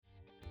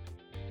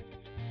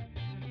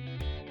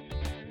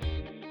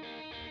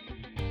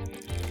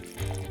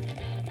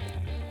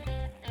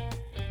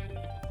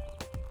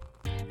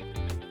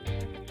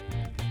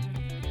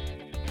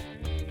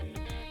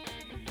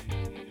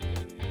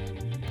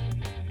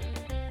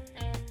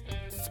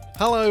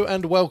Hello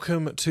and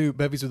welcome to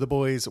Bevies with the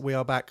Boys. We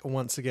are back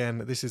once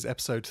again. This is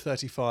episode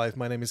 35.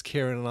 My name is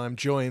Kieran and I'm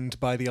joined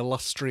by the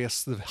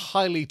illustrious, the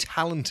highly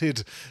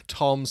talented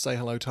Tom. Say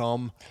hello,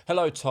 Tom.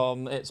 Hello,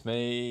 Tom. It's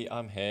me.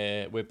 I'm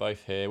here. We're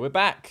both here. We're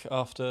back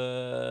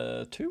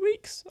after 2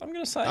 weeks, I'm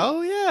going to say.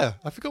 Oh yeah,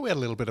 I forgot we had a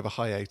little bit of a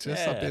hiatus.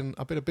 Yeah.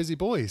 I've been a busy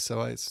boy,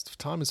 so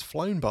time has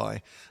flown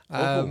by.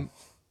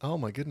 Oh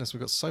my goodness,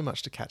 we've got so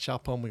much to catch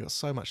up on. We've got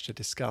so much to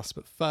discuss.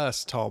 But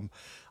first, Tom,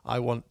 I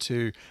want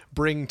to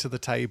bring to the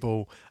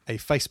table a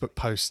Facebook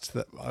post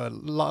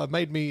that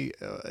made me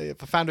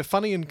found it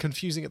funny and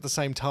confusing at the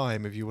same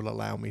time, if you will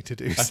allow me to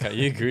do so. Okay,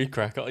 you agreed,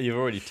 crack. You've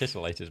already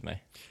titillated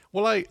me.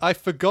 Well, I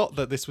forgot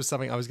that this was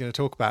something I was going to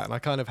talk about, and I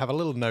kind of have a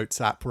little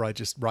notes app where I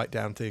just write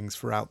down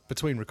things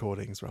between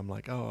recordings where I'm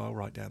like, oh, I'll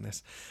write down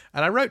this.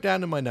 And I wrote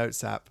down in my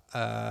notes app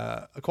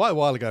quite a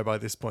while ago by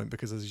this point,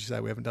 because as you say,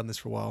 we haven't done this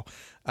for a while,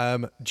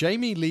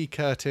 Jamie Lee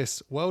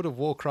Curtis, World of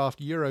Warcraft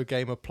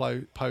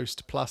Eurogamer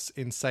post plus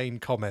insane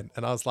comment.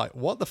 And I was like,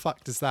 what the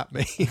fuck does that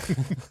mean?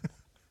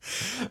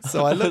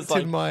 So I looked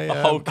in my...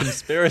 a whole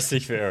conspiracy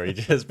theory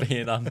just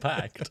being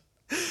unpacked.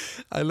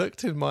 I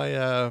looked in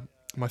my...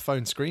 my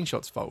phone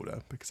screenshots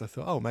folder because I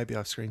thought, oh, maybe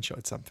I've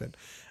screenshotted something.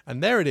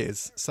 And there it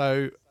is.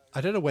 So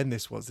I don't know when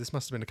this was. This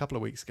must have been a couple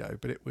of weeks ago,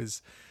 but it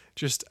was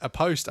just a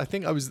post. I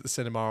think I was at the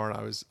cinema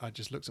and I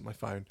just looked at my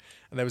phone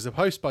and there was a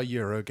post by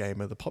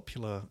Eurogamer, the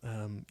popular,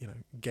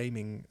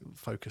 gaming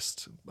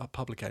focused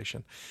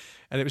publication.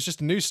 And it was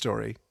just a news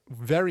story,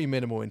 very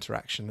minimal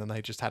interaction. And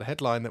they just had a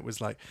headline that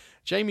was like,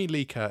 Jamie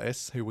Lee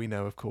Curtis, who we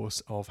know, of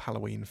course, of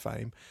Halloween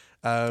fame,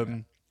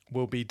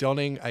 will be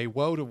donning a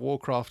World of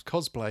Warcraft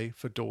cosplay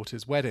for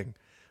daughter's wedding.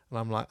 And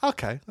I'm like,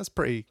 okay, that's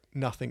pretty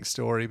nothing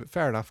story, but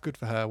fair enough. Good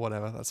for her.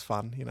 Whatever. That's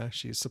fun. You know,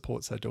 she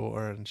supports her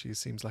daughter and she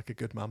seems like a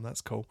good mum.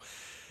 That's cool.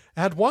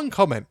 I had one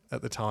comment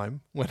at the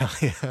time when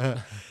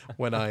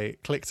I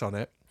clicked on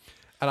it,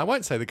 and I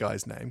won't say the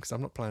guy's name because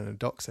I'm not planning to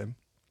dox him,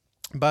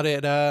 but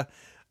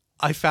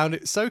I found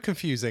it so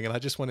confusing and I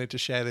just wanted to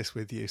share this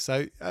with you.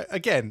 So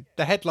again,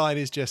 the headline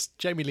is just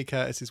Jamie Lee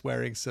Curtis is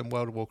wearing some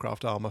World of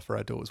Warcraft armor for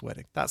her daughter's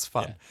wedding. That's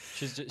fun. Yeah.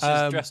 She's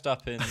dressed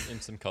up in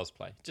some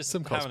cosplay. Just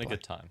some having cosplay. a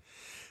good time.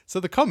 So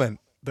the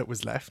comment that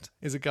was left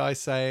is a guy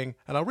saying,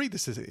 and I'll read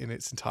this in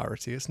its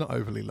entirety. It's not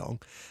overly long.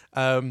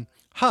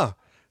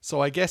 So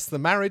I guess the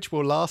marriage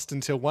will last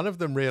until one of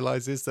them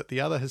realizes that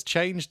the other has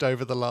changed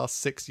over the last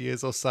 6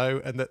 years or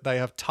so and that they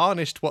have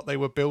tarnished what they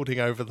were building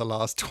over the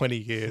last 20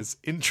 years.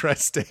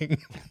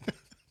 Interesting.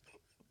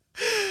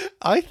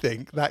 I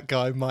think that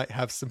guy might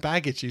have some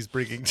baggage he's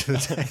bringing to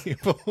the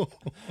table.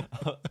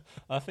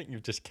 I think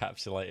you've just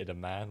capsulated a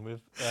man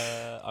with,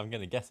 I'm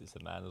going to guess it's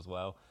a man as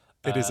well.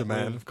 It is a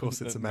man, of course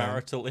it's a man.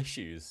 Marital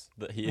issues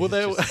that he is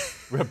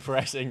just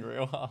repressing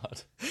real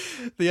hard.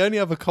 The only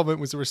other comment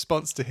was a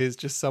response to his,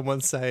 just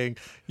someone saying,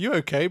 "You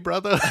okay,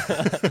 brother?"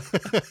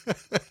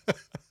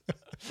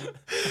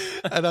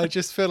 And I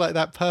just feel like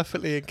that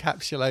perfectly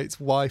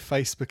encapsulates why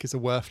Facebook is a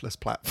worthless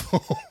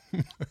platform.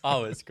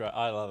 Oh, it's great.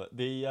 I love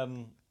it.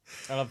 And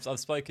I've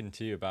spoken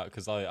to you about,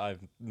 because I've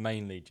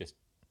mainly just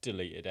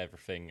deleted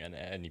everything and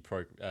any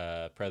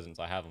presence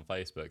I have on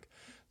Facebook.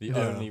 The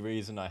only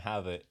reason I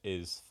have it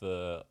is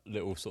for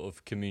little sort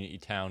of community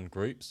town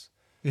groups.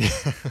 Yeah,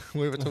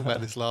 we were talking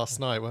about this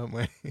last night, weren't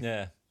we?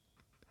 Yeah.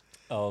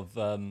 Of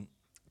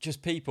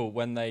just people,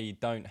 when they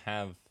don't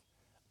have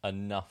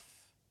enough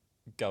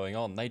going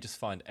on, they just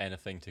find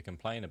anything to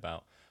complain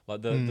about.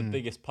 Like the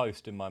biggest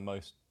post in my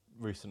most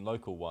recent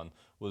local one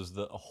was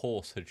that a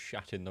horse had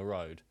shat in the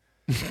road,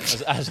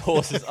 as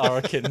horses are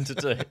akin to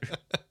do.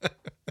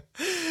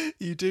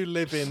 You do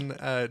live in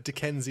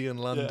Dickensian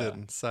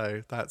London,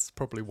 so that's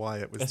probably why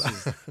it was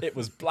that. It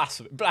was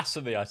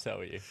blasphemy, I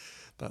tell you.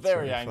 That's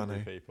very really angry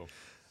funny. people.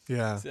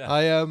 Yeah.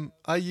 Yeah.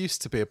 I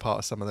used to be a part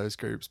of some of those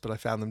groups, but I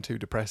found them too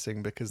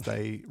depressing because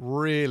they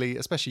really,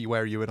 especially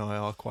where you and I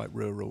are quite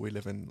rural, we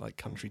live in like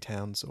country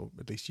towns, or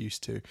at least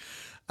used to.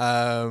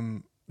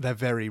 They're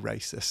very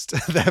racist.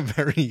 They're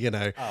very,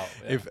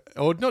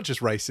 or not just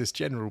racist,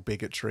 general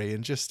bigotry,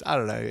 and just, I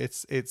don't know.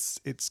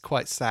 It's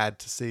quite sad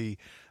to see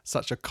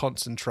such a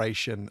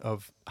concentration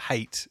of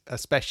hate,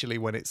 especially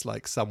when it's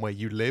like somewhere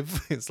you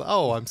live. It's like,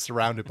 oh, I'm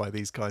surrounded by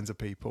these kinds of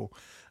people,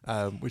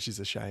 which is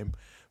a shame.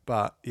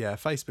 But yeah,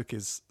 Facebook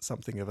is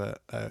something of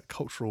a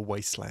cultural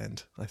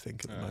wasteland, I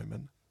think, at the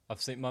moment.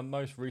 I've seen my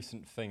most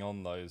recent thing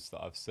on those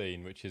that I've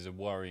seen, which is a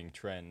worrying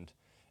trend,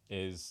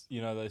 is,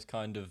 those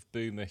kind of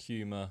boomer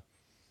humour,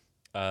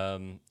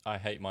 I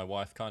hate my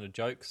wife kind of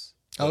jokes.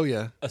 Oh,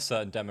 yeah. A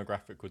certain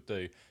demographic would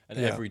do. And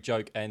every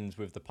joke ends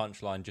with the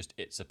punchline, just,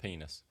 it's a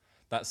penis.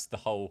 That's the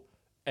whole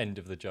end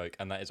of the joke.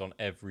 And that is on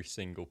every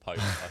single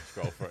post I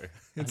scroll through.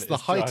 It's the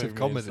height of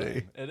comedy.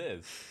 Insane. It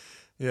is.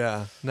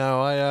 Yeah.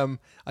 No,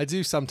 I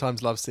do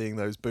sometimes love seeing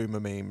those boomer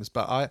memes,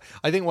 but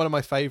I think one of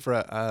my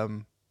favourite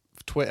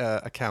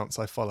Twitter accounts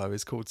I follow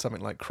is called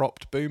something like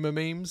Cropped Boomer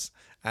Memes,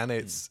 and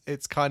it's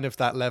kind of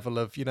that level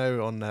of,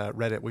 on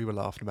Reddit we were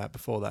laughing about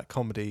before, that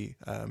comedy,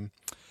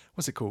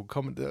 what's it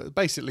called?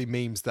 Basically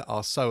memes that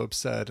are so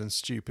absurd and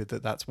stupid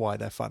that's why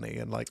they're funny,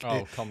 and like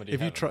comedy.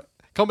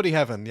 Comedy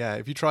heaven, yeah.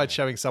 If you tried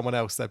showing someone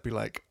else, they'd be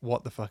like,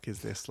 what the fuck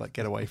is this? Like,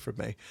 get away from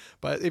me.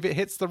 But if it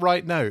hits the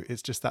right note,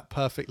 it's just that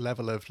perfect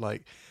level of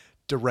like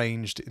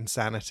deranged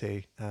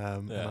insanity.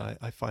 And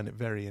I find it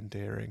very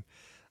endearing.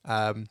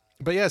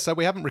 But yeah, so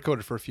we haven't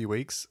recorded for a few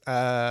weeks.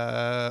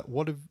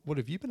 What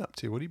have you been up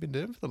to? What have you been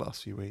doing for the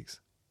last few weeks?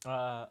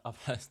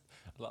 I've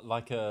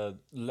like a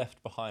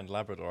left behind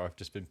Labrador. I've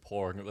just been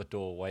pouring at the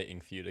door,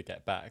 waiting for you to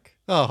get back.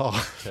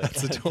 Oh,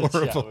 that's to chat with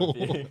adorable.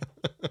 you.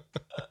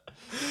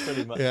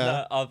 Pretty much.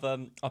 Yeah.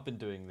 No, I've been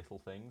doing little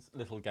things,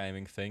 little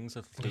gaming things,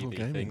 little Little TV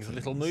gaming things,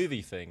 little things.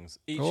 movie things.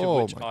 Each Oh,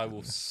 of which my I will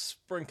goodness.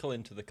 sprinkle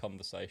into the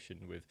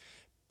conversation with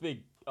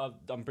big.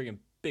 I'm bringing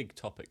big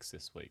topics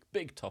this week.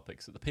 Big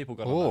topics that the people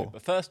got to know. Oh.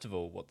 But first of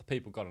all, what the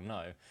people got to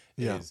know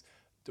Yeah. is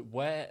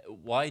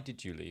why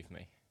did you leave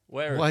me?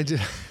 Where? Why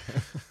did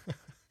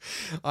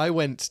I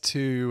went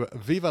to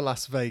Viva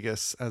Las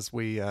Vegas, as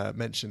we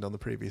mentioned on the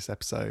previous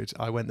episode.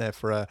 I went there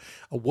for a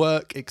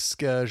work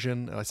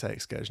excursion. I say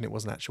excursion, it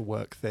wasn't an actual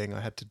work thing. I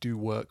had to do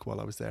work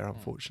while I was there,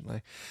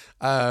 unfortunately.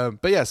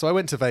 But yeah, so I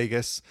went to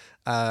Vegas,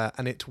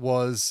 and it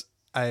was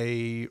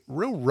a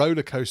real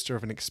roller coaster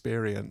of an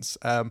experience.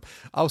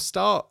 I'll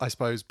start, I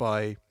suppose,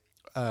 by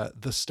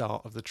the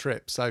start of the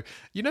trip. So,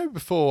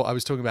 before I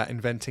was talking about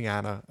Inventing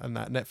Anna and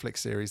that Netflix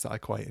series that I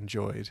quite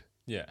enjoyed.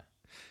 Yeah.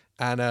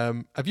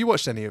 And have you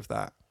watched any of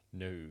that?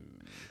 No.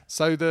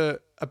 So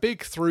a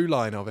big through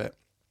line of it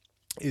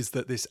is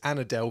that this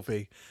Anna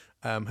Delvey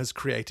has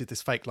created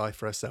this fake life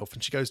for herself,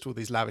 and she goes to all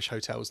these lavish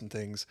hotels and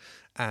things,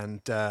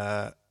 and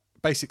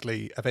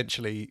basically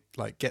eventually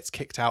like gets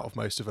kicked out of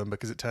most of them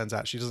because it turns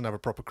out she doesn't have a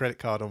proper credit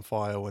card on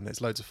file, and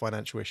there's loads of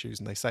financial issues,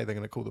 and they say they're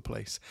going to call the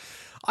police.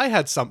 I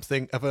had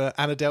something of an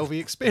Anna Delvey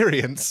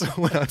experience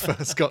when I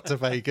first got to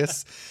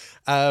Vegas,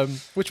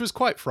 which was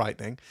quite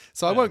frightening.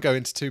 So I won't go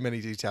into too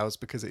many details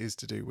because it is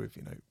to do with,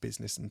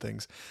 business and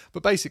things.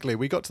 But basically,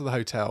 we got to the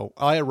hotel.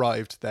 I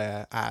arrived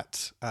there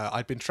at,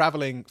 I'd been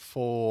traveling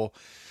for,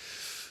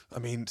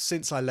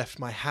 since I left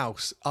my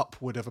house,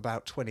 upward of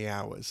about 20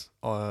 hours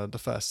on the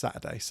first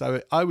Saturday.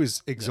 So I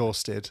was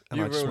exhausted. And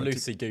You I were just real wanted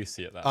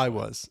loosey-goosey at that I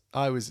point.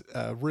 was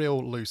a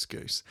real loose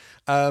goose.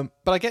 But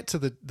I get to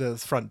the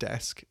front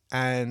desk,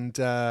 and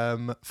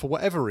for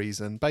whatever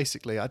reason,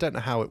 basically, I don't know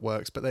how it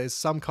works, but there's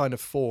some kind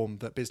of form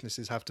that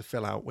businesses have to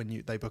fill out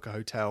when they book a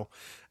hotel.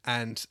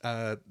 And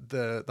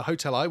the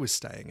hotel I was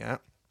staying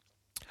at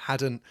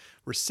hadn't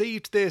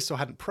received this or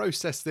hadn't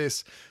processed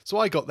this. So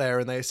I got there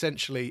and they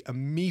essentially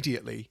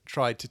immediately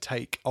tried to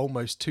take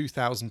almost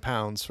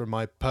 £2,000 from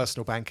my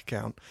personal bank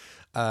account.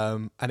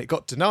 And it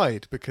got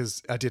denied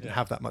because I didn't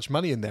have that much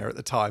money in there at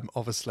the time,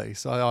 obviously.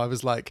 So I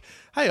was like,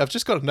 hey, I've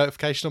just got a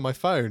notification on my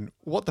phone.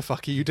 What the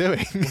fuck are you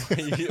doing?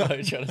 You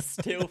are trying to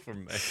steal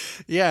from me.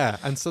 Yeah.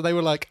 And so they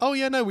were like, oh,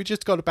 yeah, no, we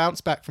just got a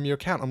bounce back from your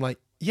account. I'm like,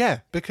 yeah,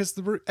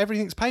 because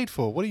everything's paid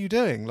for. What are you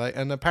doing?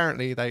 And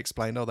apparently they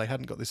explained, they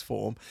hadn't got this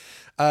form.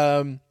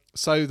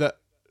 So that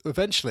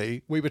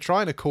eventually we were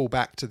trying to call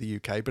back to the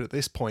UK, but at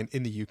this point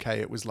in the UK,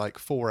 it was like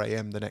 4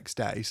 a.m. the next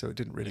day. So it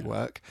didn't really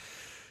work.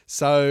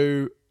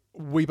 So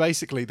we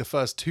basically, the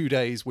first 2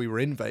 days we were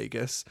in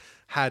Vegas,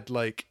 had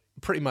like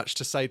pretty much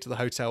to say to the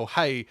hotel,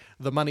 hey,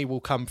 the money will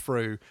come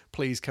through,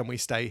 please can we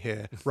stay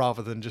here,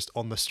 rather than just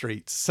on the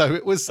streets. So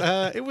it was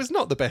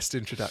not the best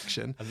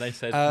introduction. And they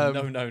said no,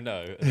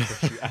 and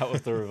pushed you out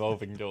of the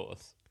revolving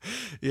doors.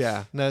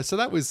 Yeah, no, so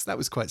that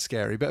was quite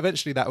scary, but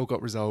eventually that all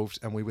got resolved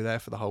and we were there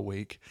for the whole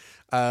week.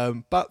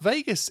 But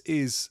Vegas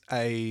is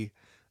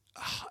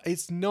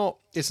it's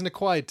an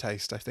acquired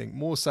taste, I think,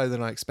 more so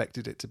than I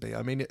expected it to be.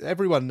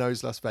 Everyone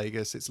knows Las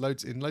Vegas. It's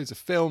loads of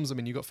films.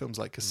 You've got films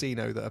like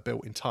Casino that are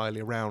built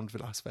entirely around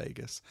Las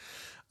Vegas.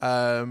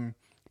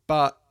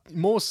 But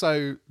more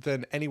so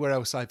than anywhere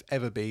else I've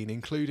ever been,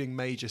 including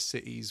major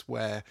cities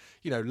where,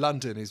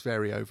 London is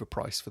very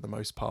overpriced for the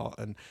most part,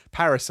 and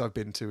Paris I've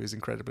been to is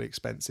incredibly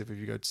expensive if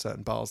you go to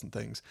certain bars and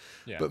things.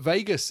 Yeah. But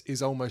Vegas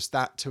is almost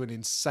that to an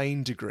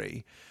insane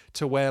degree,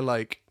 to where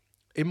like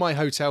in my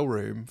hotel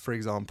room, for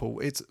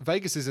example,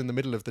 Vegas is in the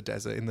middle of the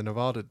desert, in the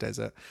Nevada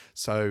desert.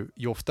 So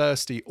you're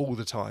thirsty all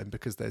the time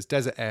because there's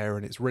desert air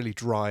and it's really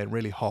dry and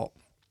really hot.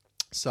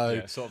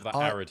 So sort of that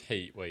arid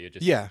heat where you're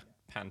just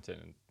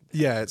panting.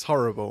 Yeah, it's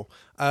horrible.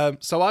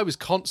 So I was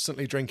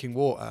constantly drinking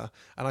water,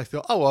 and I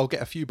thought, I'll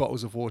get a few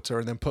bottles of water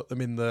and then put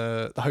them in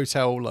the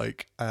hotel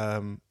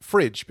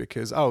fridge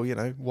because,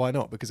 why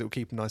not? Because it will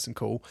keep them nice and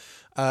cool.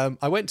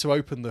 I went to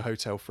open the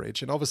hotel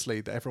fridge, and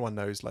obviously everyone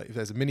knows, like, if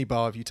there's a mini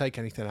bar, if you take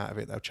anything out of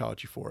it, they'll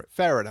charge you for it.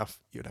 Fair enough.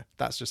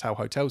 That's just how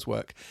hotels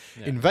work.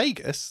 Yeah. In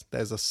Vegas,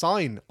 there's a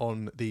sign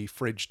on the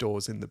fridge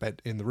doors in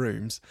the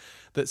rooms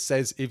that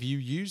says if you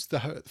use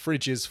the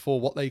fridges for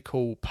what they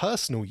call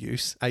personal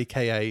use,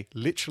 aka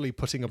literally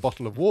putting a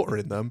bottle of water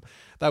in them,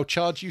 they'll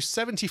charge you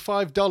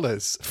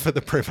 $75 for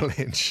the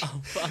privilege.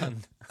 Oh,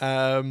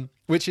 fun.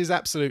 Which is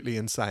absolutely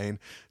insane.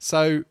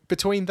 So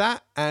between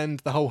that and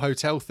the whole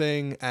hotel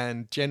thing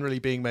and generally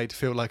being made to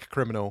feel like a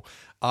criminal,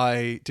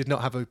 I did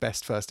not have a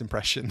best first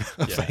impression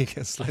of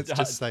Vegas. Let's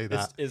just say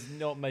that. It's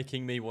not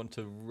making me want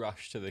to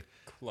rush to the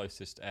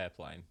closest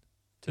airplane.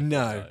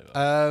 No.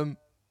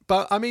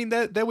 But I mean,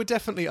 there were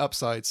definitely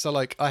upsides. So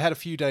like, I had a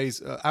few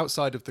days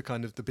outside of the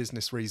kind of the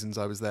business reasons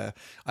I was there.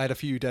 I had a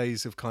few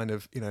days of kind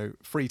of, you know,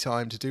 free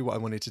time to do what I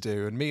wanted to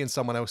do. And me and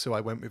someone else who I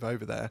went with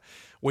over there,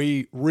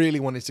 we really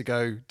wanted to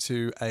go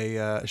to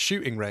a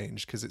shooting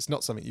range, because it's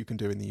not something you can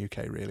do in the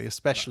UK really,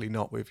 especially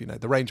not with, you know,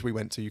 the range we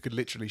went to. You could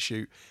literally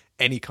shoot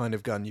any kind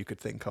of gun you could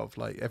think of,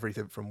 like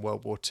everything from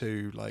World War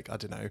II, like, I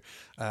don't know,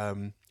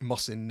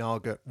 Mosin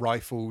Nagant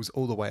rifles,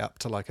 all the way up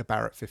to like a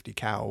Barrett 50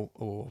 cal,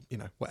 or, you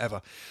know,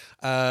 whatever.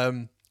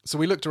 So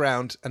we looked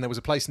around, and there was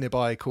a place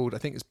nearby called, I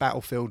think it's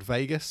Battlefield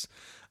Vegas.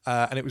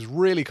 And it was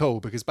really cool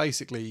because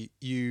basically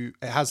it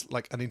has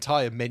like an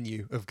entire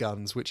menu of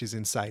guns, which is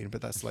insane, but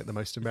that's like the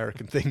most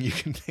American thing you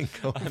can think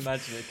of. I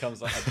imagine it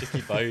comes like a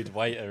Dickie Bode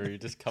waiter who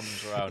just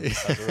comes around and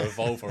has a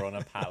revolver on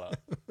a pallet.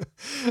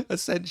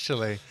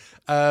 Essentially.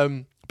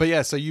 But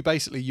yeah, so you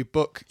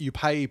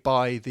pay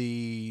by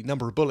the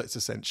number of bullets,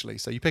 essentially.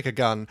 So you pick a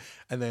gun,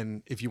 and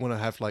then if you want to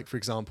have, like, for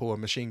example, a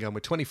machine gun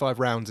with 25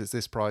 rounds, it's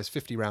this price,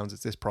 50 rounds,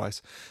 it's this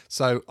price.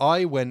 So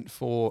I went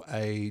for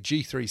a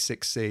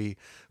G36C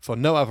for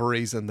no other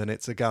reason than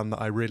it's a gun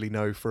that I really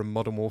know from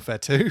Modern Warfare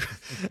 2.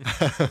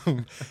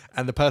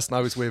 And the person I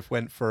was with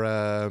went for,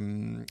 I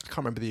can't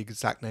remember the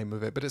exact name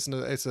of it, but it's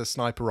a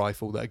sniper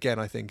rifle that, again,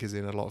 I think is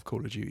in a lot of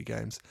Call of Duty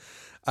games.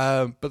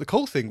 But the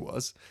cool thing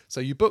was,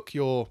 so you book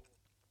your,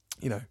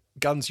 you know,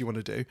 guns you want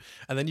to do,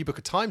 and then you book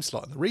a time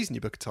slot. And the reason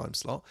you book a time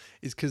slot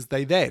is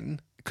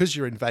because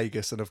you're in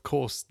Vegas, and of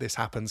course this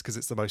happens because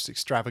it's the most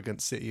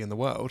extravagant city in the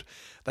world,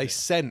 they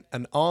sent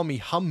an army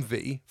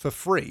Humvee for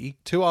free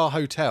to our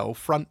hotel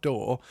front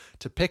door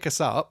to pick us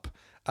up.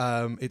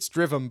 It's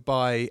driven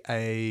by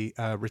a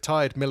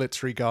retired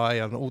military guy,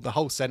 and the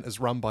whole centre's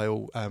run by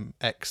all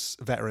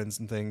ex-veterans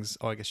and things.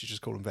 Oh, I guess you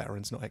just call them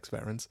veterans, not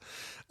ex-veterans.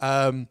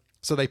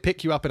 So they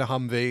pick you up in a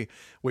Humvee.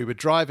 We were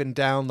driving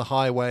down the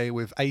highway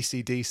with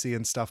AC/DC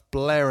and stuff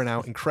blaring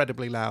out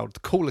incredibly loud. The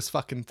coolest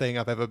fucking thing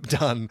I've ever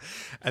done.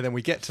 And then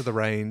we get to the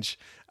range.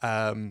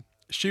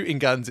 Shooting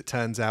guns, it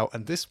turns out,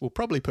 and this will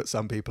probably put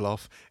some people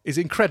off, is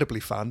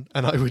incredibly fun,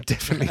 and I would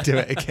definitely do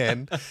it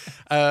again.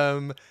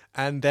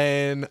 And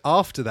then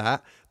after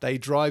that, they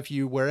drive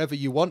you wherever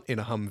you want in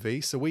a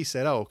Humvee. So we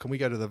said, oh, can we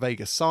go to the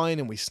Vegas sign?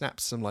 And we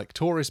snapped some like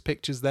tourist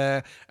pictures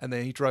there. And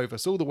then he drove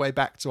us all the way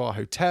back to our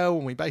hotel,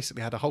 and we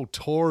basically had a whole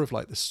tour of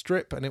like the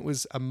strip, and it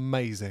was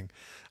amazing.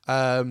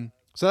 So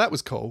that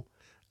was cool.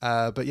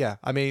 But yeah,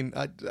 I mean,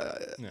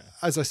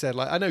 as I said,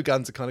 like, I know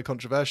guns are kind of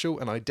controversial,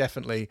 and I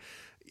definitely,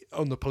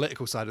 on the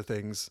political side of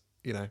things,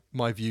 you know,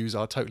 my views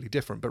are totally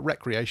different. But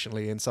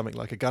recreationally, in something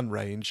like a gun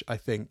range, I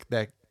think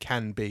there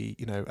can be,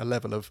 you know, a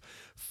level of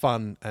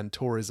fun and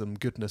tourism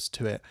goodness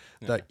to it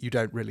that you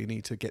don't really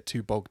need to get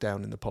too bogged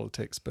down in the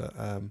politics. But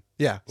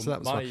yeah, so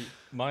that was fun.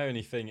 My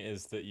only thing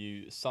is that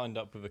you signed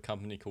up with a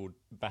company called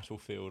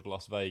Battlefield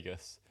Las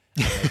Vegas.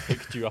 And they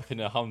picked you up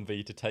in a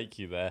Humvee to take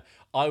you there.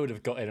 I would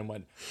have got in and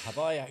went, have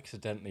I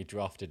accidentally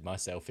drafted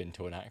myself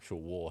into an actual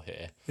war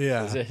here?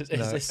 Yeah. Is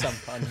this some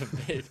kind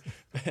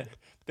of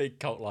big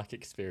cult-like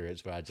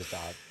experience where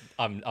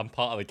I'm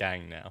part of the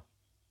gang now?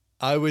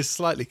 I was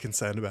slightly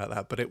concerned about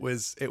that, but it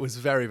was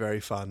very, very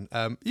fun.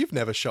 You've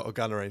never shot a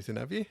gun or anything,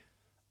 have you?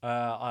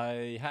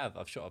 I have.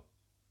 I've shot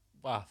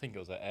I think it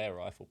was an air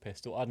rifle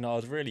pistol. I don't know. I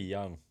was really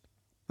young.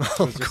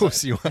 Of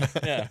course you were.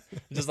 Yeah,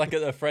 just like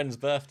at a friend's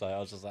birthday, I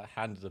was just like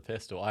handed a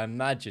pistol. I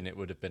imagine it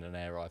would have been an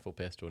air rifle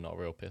pistol, not a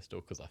real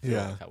pistol, because I feel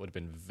like that would have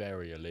been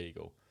very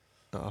illegal.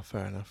 Oh,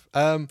 fair enough.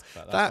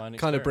 That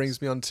kind of brings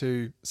me on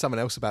to something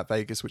else about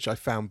Vegas, which I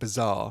found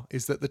bizarre,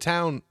 is that the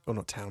town, or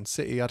not town,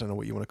 city, I don't know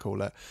what you want to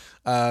call it,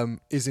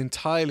 is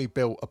entirely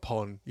built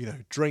upon, you know,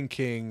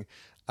 drinking,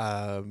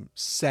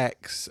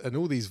 sex, and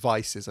all these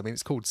vices. I mean,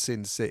 it's called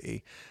Sin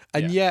City.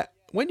 And yet,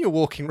 when you're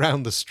walking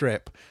around the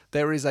strip,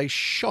 there is a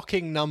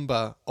shocking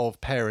number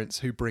of parents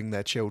who bring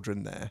their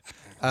children there.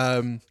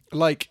 And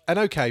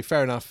okay,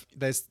 fair enough.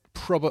 There's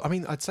I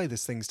mean, I'd say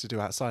there's things to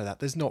do outside of that.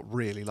 There's not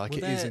really. Like,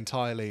 it is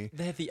entirely...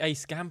 They're the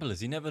ace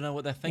gamblers. You never know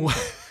what they're thinking.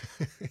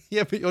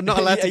 Yeah, but you're not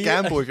allowed to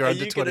gamble if you're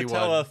under 21. Are you going to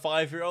tell a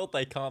 5-year-old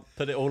they can't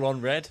put it all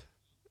on red?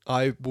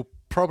 I will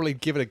probably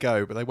give it a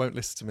go, but they won't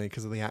listen to me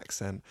because of the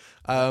accent.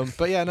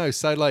 But yeah, no,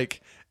 so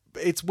like,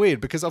 it's weird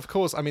because, of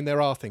course, I mean,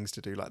 there are things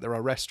to do. Like, there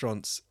are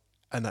restaurants,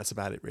 and that's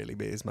about it, really.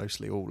 It is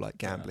mostly all like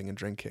gambling and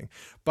drinking.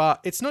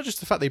 But it's not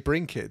just the fact they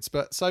bring kids.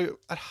 But so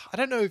I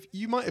don't know if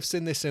you might have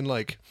seen this in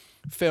like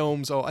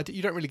films, or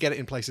you don't really get it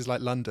in places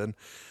like London.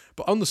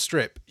 But on the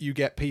strip, you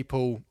get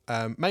people,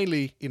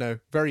 mainly, you know,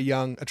 very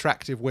young,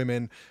 attractive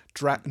women,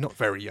 not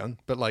very young,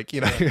 but like,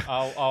 you know.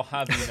 I'll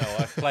have you know,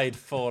 I've played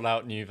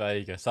Fallout New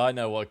Vegas. I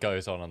know what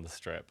goes on the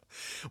strip.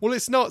 Well,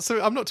 it's not,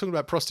 so I'm not talking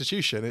about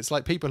prostitution. It's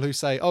like people who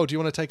say, oh, do you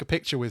want to take a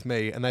picture with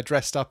me? And they're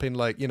dressed up in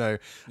like, you know,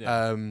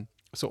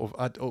 sort of,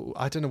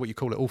 I don't know what you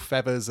call it, all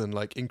feathers and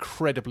like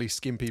incredibly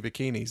skimpy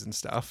bikinis and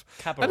stuff.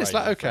 Cabaret. And it's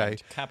like, okay.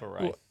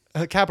 Cabaret.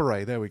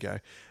 Cabaret, there we go.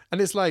 And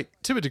it's like,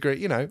 to a degree,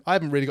 you know, I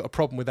haven't really got a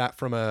problem with that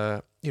from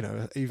a, you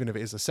know, even if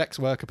it is a sex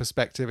worker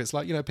perspective. It's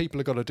like, you know, people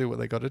have got to do what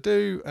they got to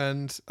do.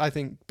 And I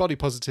think body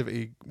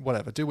positivity,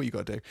 whatever, do what you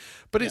got to do.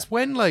 But it's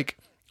when like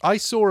I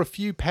saw a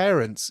few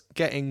parents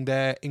getting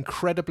their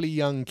incredibly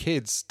young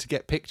kids to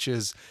get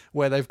pictures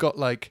where they've got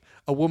like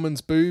a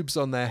woman's boobs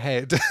on their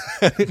head.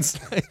 And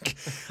it's like,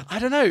 I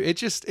don't know,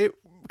 it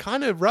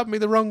kind of rubbed me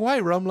the wrong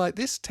way, where I'm like,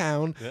 this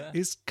town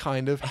is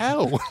kind of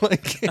hell.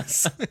 Like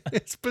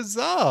it's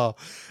bizarre.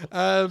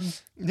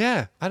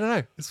 Yeah, I don't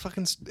know. It's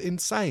fucking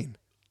insane.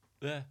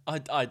 Yeah, I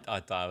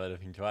don't have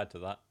anything to add to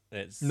that.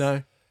 It's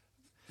No.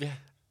 Yeah.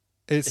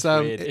 It's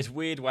weird. It's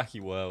weird,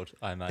 wacky world,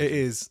 I imagine. It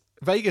is.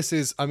 Vegas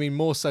is, I mean,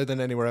 more so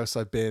than anywhere else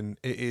I've been,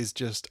 it is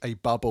just a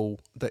bubble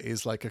that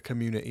is like a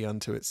community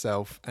unto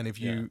itself. And if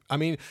you, I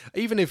mean,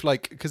 even if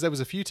like, because there was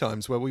a few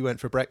times where we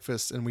went for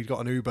breakfast and we got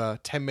an Uber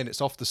 10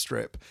 minutes off the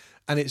strip,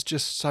 and it's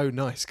just so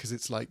nice because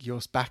it's like you're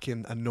back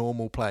in a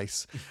normal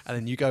place, and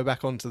then you go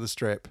back onto the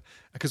strip,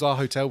 because our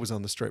hotel was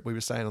on the strip, we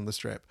were staying on the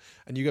strip,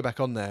 and you go back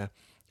on there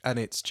and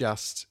it's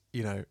just,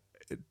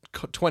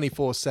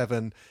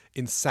 24/7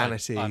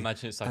 insanity. I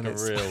imagine it's like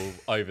real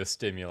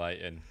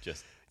overstimulating,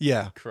 just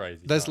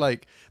crazy. There's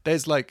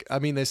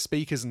there's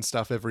speakers and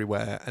stuff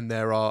everywhere, and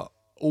there are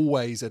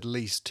always at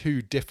least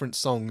 2 different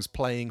songs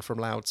playing from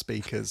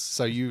loudspeakers.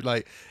 So you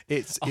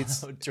it's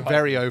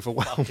very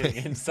overwhelming.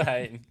 Fucking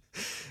insane.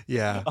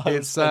 Yeah,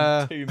 it's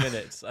 2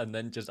 minutes and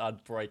then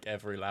I'd break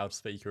every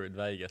loudspeaker in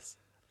Vegas.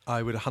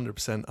 I would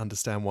 100%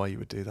 understand why you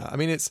would do that. I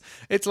mean, it's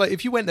like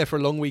if you went there for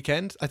a long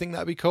weekend, I think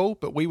that'd be cool.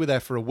 But we were there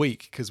for a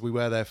week because we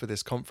were there for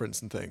this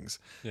conference and things.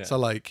 Yeah.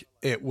 So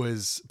it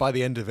was, by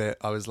the end of it,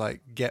 I was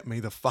like, get me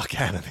the fuck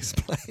out of this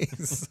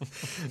place.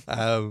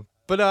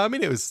 But I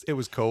mean, it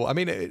was cool. I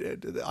mean,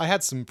 I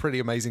had some pretty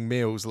amazing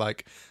meals.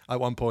 Like at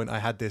one point, I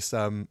had this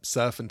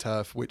surf and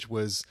turf, which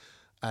was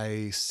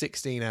a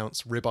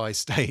 16-ounce ribeye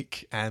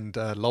steak and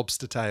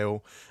lobster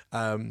tail,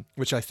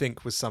 which I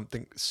think was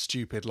something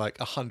stupid like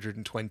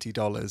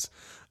 $120,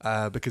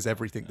 because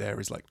everything there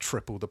is like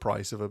triple the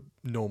price of a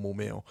normal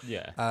meal.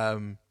 Yeah.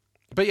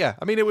 But yeah,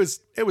 I mean, it was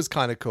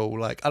kind of cool.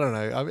 Like, I don't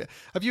know. I mean,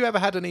 have you ever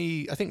had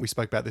any? I think we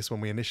spoke about this when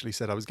we initially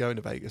said I was going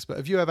to Vegas. But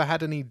have you ever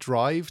had any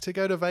drive to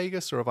go to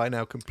Vegas, or have I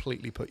now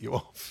completely put you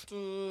off?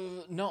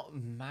 Not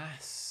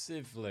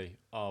massively,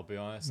 I'll be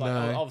honest.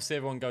 No. Obviously,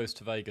 everyone goes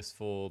to Vegas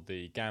for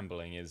the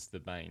gambling is the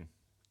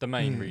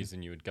main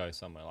reason you would go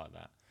somewhere like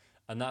that,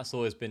 and that's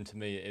always been to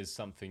me is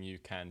something you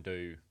can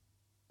do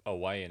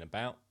away and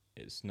about.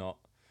 It's not.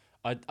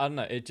 I don't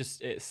know.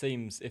 It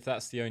seems if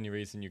that's the only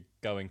reason you're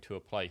going to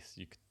a place,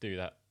 you could do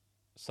that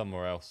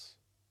somewhere else.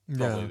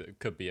 Probably that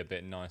could be a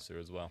bit nicer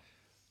as well.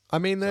 I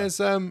mean,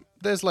 there's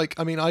like,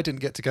 I mean, I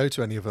didn't get to go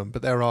to any of them,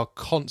 but there are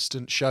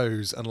constant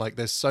shows, and like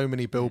there's so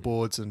many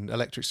billboards and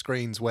electric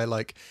screens where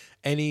like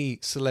any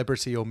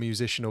celebrity or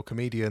musician or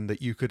comedian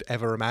that you could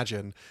ever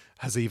imagine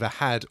has either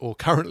had or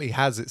currently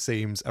has, it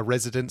seems, a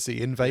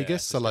residency in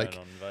Vegas. So like,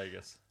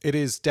 Vegas. It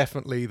is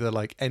definitely the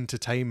like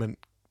entertainment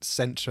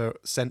center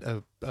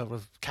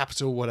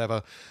capital,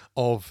 whatever,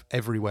 of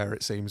everywhere,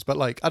 it seems. But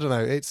like, I don't know,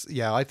 it's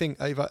I think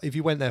if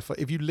you went there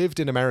if you lived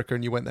in America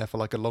and you went there for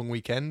like a long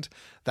weekend,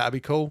 that'd be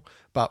cool.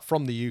 But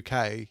from the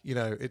UK,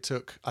 it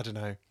took, I don't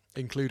know,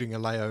 including a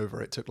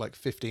layover, it took like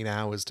 15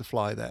 hours to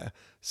fly there.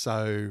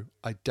 So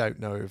I don't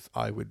know if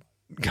I would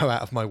go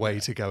out of my way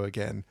to go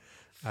again.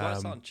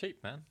 Flights aren't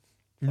cheap, man.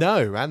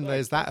 No, and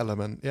there's that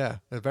element. Yeah,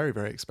 they're very,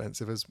 very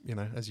expensive, as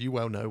you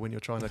well know, when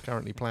you're trying to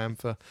currently plan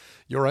for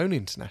your own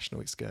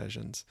international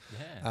excursions.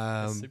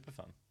 Yeah, it's super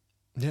fun.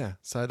 Yeah,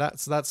 so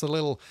that's a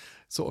little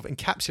sort of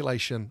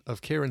encapsulation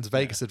of Kieran's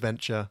Vegas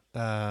adventure.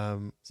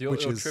 So your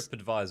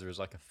TripAdvisor is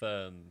like a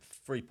firm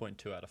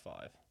 3.2 out of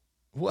 5.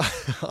 Well,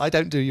 I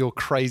don't do your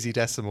crazy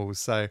decimals,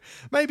 so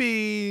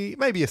maybe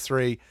a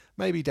 3,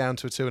 maybe down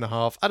to a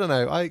 2.5. I don't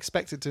know. I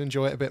expected to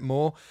enjoy it a bit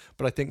more,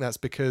 but I think that's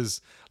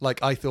because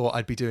like I thought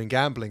I'd be doing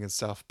gambling and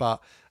stuff,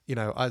 but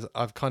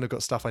I've kind of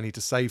got stuff I need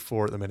to save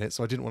for at the minute,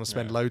 so I didn't want to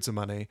spend loads of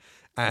money.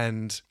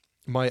 And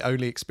my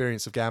only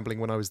experience of gambling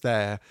when I was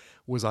there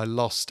was I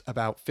lost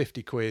about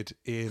 50 quid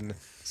in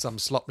some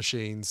slot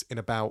machines in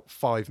about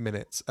 5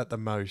 minutes at the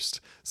most.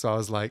 So I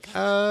was like,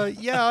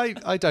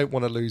 I don't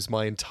want to lose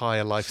my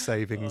entire life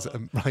savings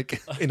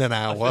like in an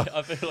hour.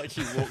 I feel like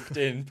you walked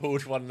in,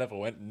 pulled one level,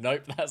 went,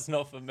 nope, that's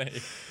not for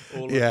me.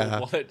 All of your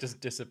wallet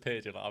just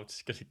disappeared. You're like, I'm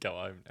just going to go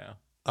home now.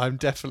 I'm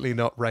definitely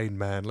not Rain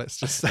Man. Let's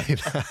just say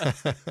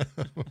that.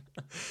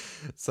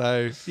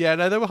 So yeah,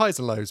 no, there were highs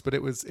and lows, but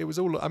it was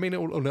all. I mean,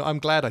 I'm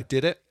glad I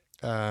did it.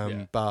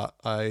 But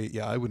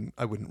I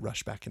wouldn't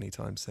rush back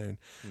anytime soon.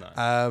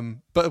 No.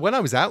 But when I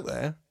was out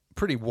there,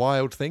 pretty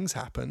wild things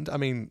happened. I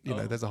mean,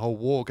 there's a whole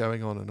war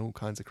going on and all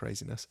kinds of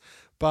craziness.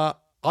 But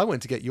I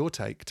went to get your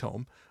take,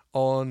 Tom,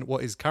 on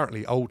what is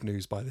currently old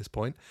news by this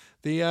point.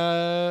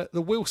 The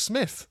Will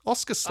Smith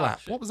Oscar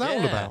slap. What was that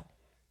all about?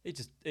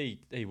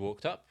 He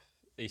walked up.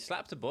 He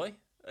slapped a boy.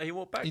 He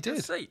walked back to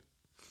the seat.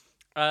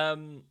 I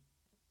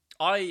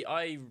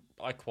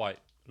quite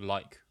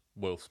like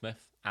Will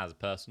Smith as a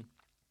person.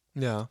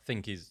 Yeah, I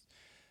think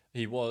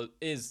he was,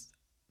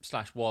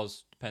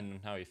 depending on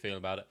how you feel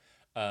about it.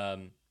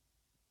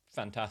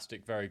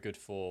 Fantastic, very good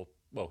for.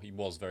 Well, he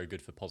was very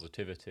good for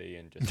positivity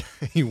and just.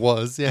 He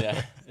was,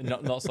 yeah. Yeah,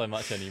 not so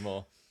much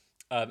anymore.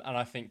 And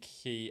I think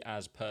he,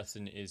 as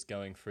person, is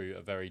going through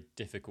a very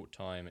difficult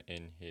time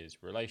in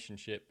his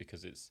relationship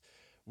because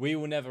we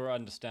will never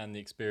understand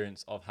the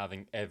experience of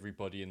having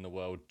everybody in the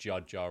world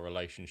judge our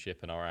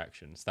relationship and our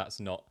actions. That's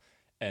not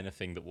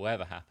anything that will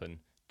ever happen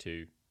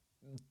to,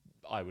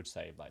 I would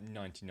say, like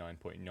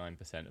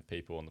 99.9% of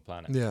people on the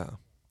planet. Yeah.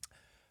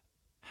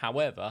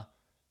 However,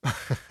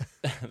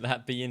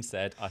 that being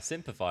said, I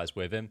sympathise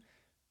with him.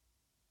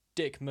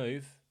 Dick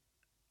move.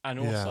 And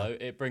also,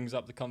 it brings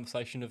up the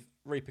conversation of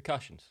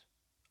repercussions.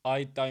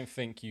 I don't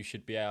think you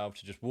should be able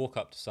to just walk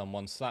up to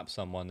someone, slap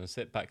someone, and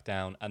sit back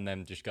down, and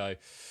then just go.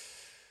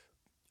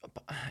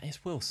 But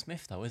it's Will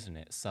Smith, though, isn't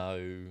it?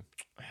 So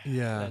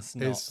Yeah, that's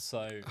not.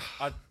 So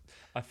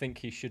I think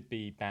he should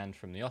be banned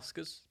from the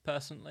Oscars,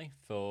 personally,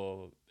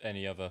 for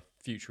any other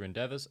future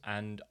endeavours,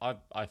 and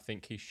I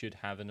think he should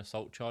have an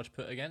assault charge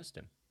put against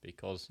him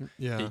because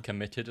he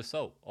committed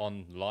assault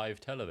on live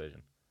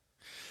television.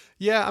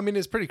 Yeah, I mean,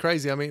 it's pretty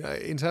crazy. I mean,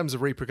 in terms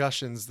of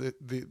repercussions,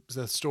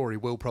 the story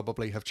will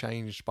probably have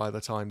changed by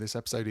the time this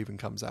episode even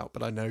comes out.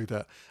 But I know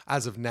that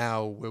as of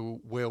now,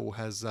 Will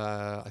has,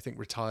 I think,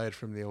 retired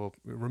from or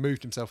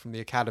removed himself from the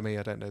academy.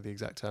 I don't know the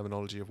exact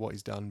terminology of what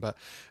he's done, but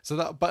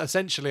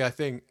essentially, I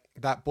think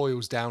that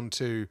boils down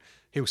to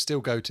he'll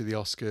still go to the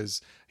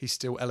Oscars. He's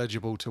still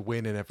eligible to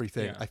win and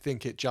everything. Yeah. I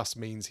think it just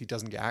means he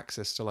doesn't get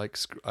access to like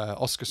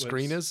Oscar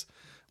screeners,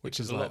 which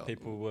is a lot of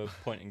people were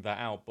pointing that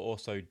out, but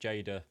also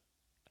Jada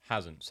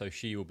hasn't, so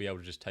she will be able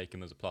to just take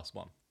him as a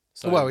 +1.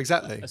 So well,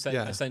 exactly.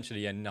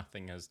 Essentially,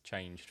 nothing has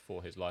changed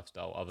for his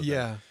lifestyle other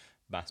than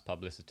mass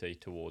publicity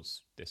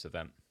towards this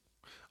event.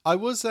 I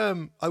was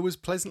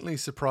pleasantly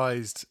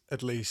surprised,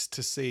 at least,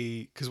 to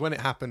see, because when it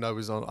happened, I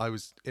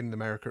was in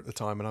America at the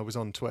time, and I was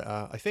on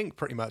Twitter, I think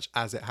pretty much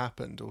as it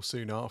happened or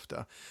soon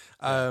after,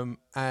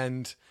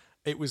 and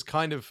it was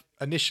kind of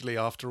initially,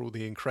 after all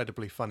the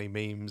incredibly funny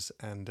memes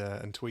and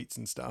tweets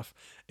and stuff,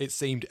 it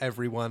seemed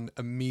everyone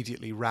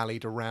immediately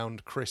rallied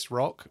around Chris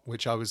Rock,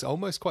 which I was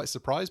almost quite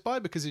surprised by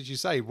because, as you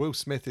say, Will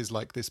Smith is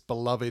like this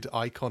beloved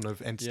icon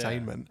of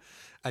entertainment,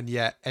 and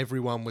yet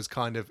everyone was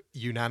kind of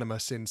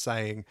unanimous in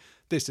saying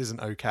this isn't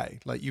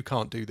okay. Like, you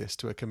can't do this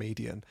to a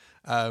comedian.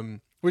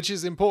 Which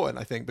is important,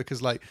 I think,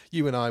 because like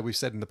you and I, we've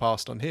said in the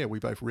past on here, we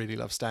both really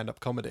love stand-up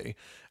comedy,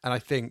 and I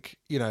think,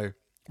 you know,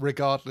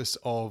 regardless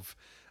of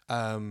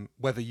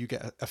whether you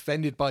get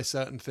offended by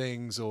certain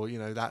things or, you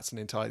know, that's an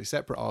entirely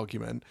separate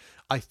argument.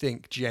 I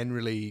think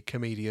generally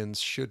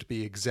comedians should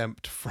be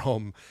exempt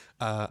from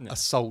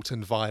assault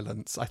and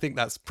violence. I think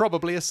that's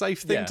probably a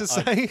safe thing to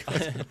say.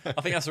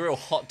 I think that's a real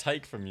hot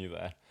take from you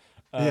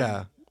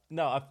there.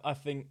 No, I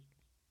think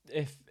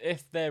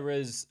if there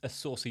is a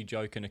saucy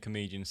joke in a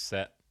comedian's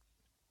set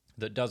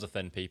that does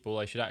offend people,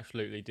 they should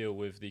absolutely deal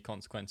with the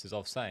consequences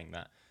of saying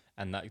that.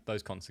 And that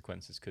those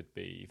consequences could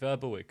be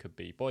verbal, it could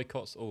be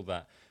boycotts, all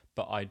that.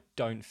 But I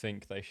don't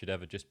think they should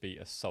ever just be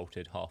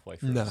assaulted halfway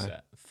through the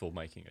set for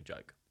making a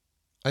joke.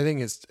 I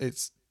think it's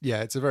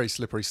a very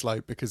slippery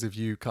slope because if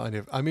you kind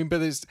of, I mean,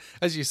 but it's,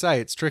 as you say,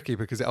 it's tricky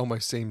because it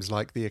almost seems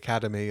like the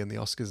Academy and the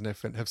Oscars and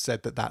everything have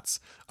said that that's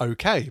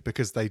okay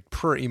because they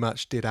pretty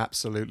much did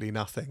absolutely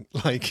nothing.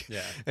 Like,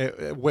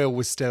 Will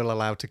was still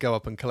allowed to go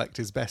up and collect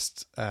his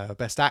best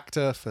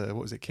actor for,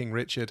 what was it, King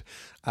Richard,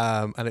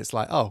 and it's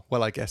like, oh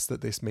well, I guess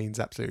that this means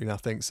absolutely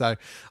nothing. So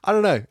I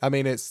don't know. I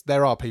mean,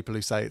 there are people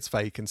who say it's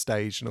fake and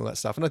staged and all that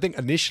stuff, and I think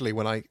initially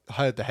when I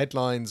heard the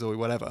headlines or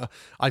whatever,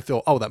 I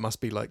thought, oh, that must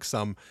be like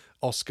some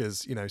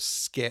Oscars, you know,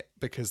 skit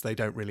because they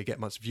don't really get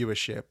much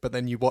viewership. But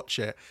then you watch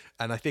it,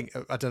 and I think,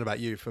 I don't know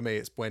about you, for me,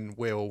 it's when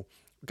Will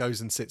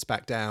goes and sits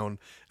back down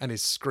and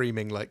is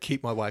screaming like,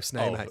 "Keep my wife's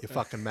name out your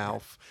fucking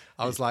mouth."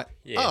 I was like,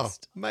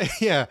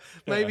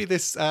 maybe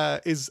this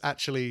is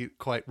actually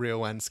quite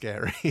real and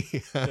scary.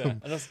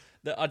 And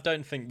I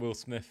don't think Will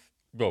Smith,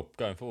 well,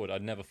 going forward, I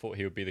never thought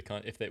he would be the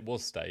kind, if it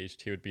was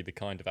staged, he would be the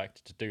kind of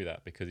actor to do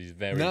that because he's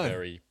very,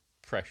 very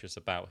precious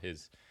about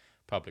his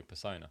public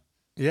persona.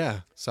 Yeah,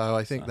 so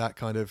I think that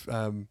kind of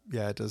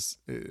does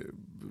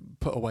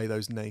put away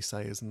those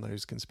naysayers and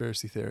those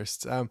conspiracy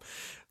theorists.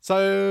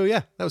 So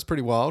yeah, that was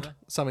pretty wild. Yeah.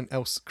 Something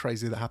else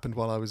crazy that happened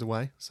while I was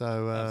away.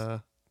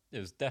 So it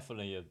was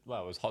definitely it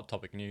was hot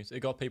topic news. It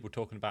got people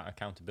talking about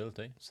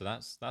accountability. So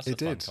that's a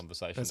fun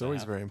conversation. That's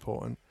always very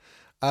important.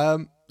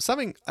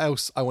 Something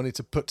else I wanted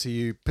to put to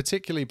you,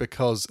 particularly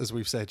because, as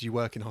we've said, you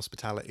work in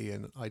hospitality,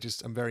 and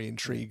I'm very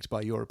intrigued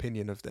by your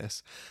opinion of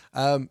this.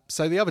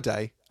 So the other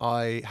day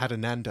I had a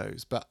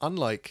Nando's, but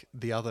unlike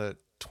the other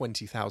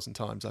 20,000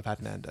 times I've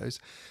had Nando's,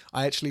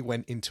 I actually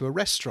went into a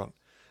restaurant,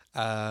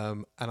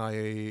 and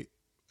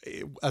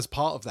as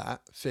part of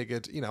that,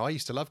 figured, you know, I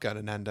used to love going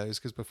to Nando's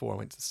because before I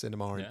went to the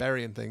cinema in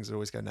Bury and things, I'd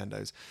always go to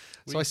Nando's.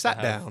 So I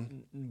sat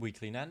down.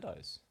 Weekly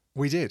Nando's.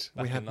 We did.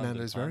 We had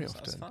Nando's very often.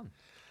 That was fun.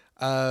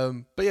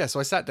 But yeah, so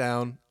I sat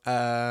down,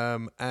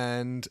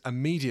 and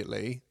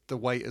immediately the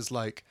waiter's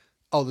like,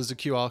 "Oh, there's a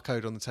QR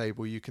code on the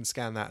table. You can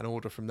scan that and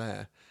order from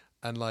there."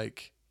 And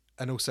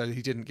also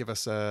he didn't give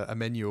us a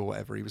menu or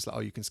whatever. He was like, "Oh,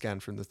 you can scan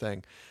from the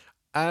thing."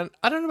 And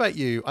I don't know about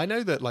you. I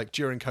know that like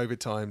during COVID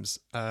times,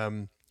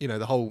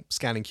 the whole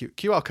scanning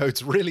QR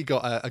codes really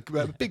got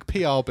a big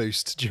PR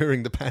boost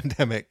during the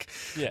pandemic.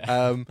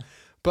 Yeah.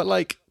 But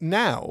like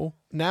now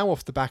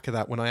off the back of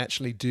that, when I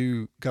actually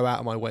do go out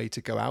of my way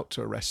to go out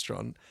to a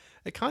restaurant,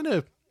 it kind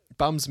of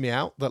bums me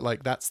out that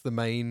like that's the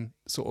main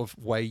sort of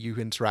way you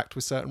interact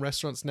with certain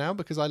restaurants now,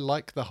 because I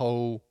like the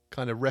whole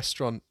kind of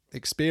restaurant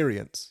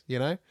experience,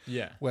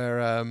 Yeah.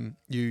 where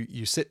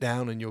you sit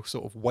down and you're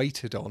sort of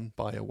waited on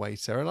by a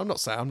waiter. And I'm not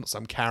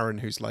some Karen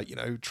who's like,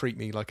 treat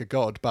me like a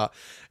god, but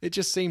it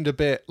just seemed a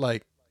bit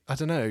like, I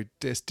don't know,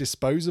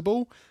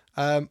 disposable.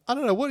 I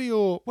don't know. What are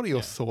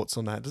your thoughts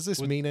on that? Does this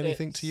mean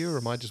anything to you, or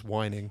am I just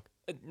whining?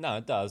 No,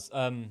 it does.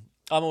 I'm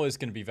always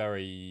going to be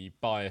very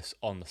biased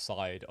on the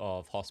side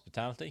of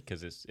hospitality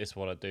because it's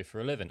what I do for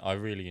a living. I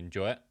really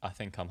enjoy it. I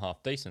think I'm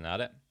half decent at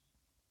it.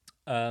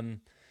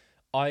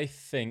 I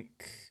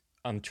think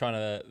I'm trying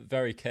to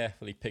very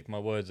carefully pick my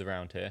words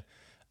around here.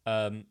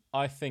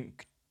 I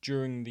think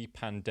during the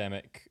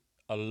pandemic,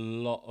 a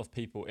lot of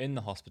people in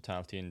the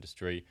hospitality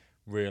industry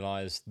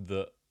realised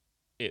that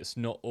it's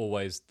not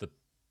always the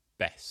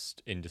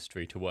best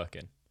industry to work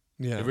in.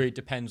 Yeah. It really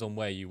depends on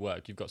where you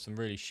work. You've got some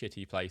really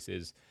shitty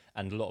places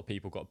and a lot of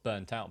people got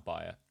burnt out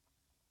by it.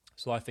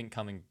 So I think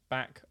coming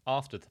back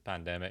after the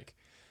pandemic,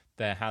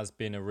 there has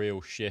been a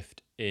real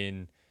shift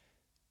in,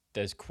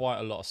 there's quite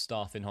a lot of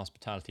staff in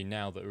hospitality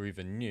now that are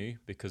even new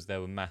because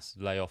there were mass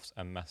layoffs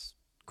and mass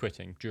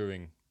quitting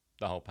during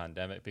the whole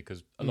pandemic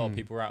because a lot of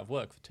people were out of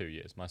work for 2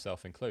 years,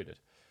 myself included.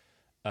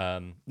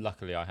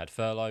 Luckily I had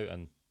furlough,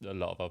 and a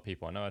lot of other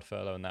people I know had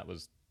furlough, and that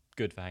was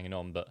good for hanging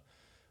on, but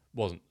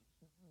wasn't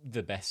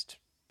the best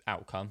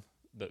outcome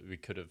that we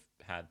could have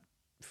had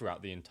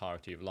throughout the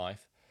entirety of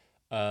life.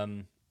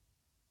 And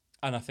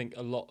I think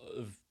a lot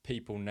of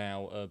people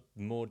now are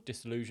more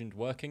disillusioned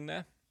working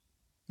there.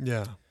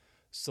 Yeah.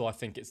 So I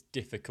think it's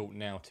difficult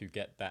now to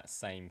get that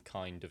same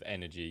kind of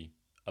energy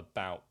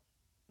about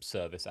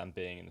service and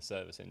being in the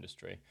service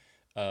industry.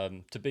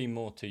 To be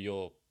more to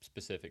your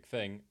specific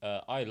thing,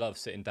 I love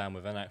sitting down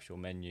with an actual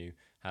menu,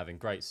 having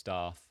great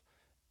staff.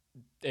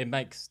 It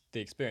makes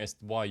the experience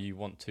why you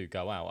want to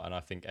go out, and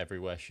I think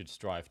everywhere should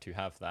strive to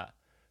have that.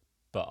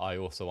 But I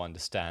also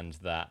understand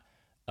that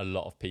a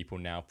lot of people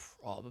now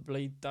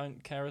probably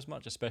don't care as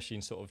much, especially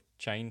in sort of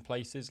chain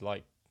places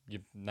like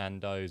your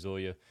Nando's or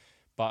your...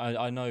 But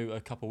I know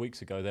a couple of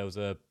weeks ago there was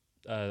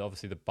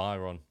obviously the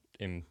Byron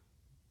in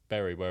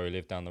Bury where we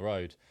live down the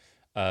road.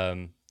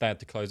 They had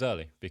to close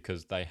early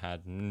because they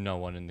had no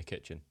one in the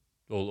kitchen.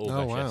 All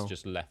their chefs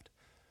just left.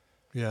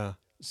 Yeah.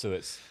 So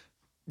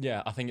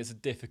I think it's a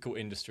difficult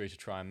industry to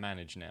try and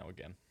manage now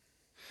again.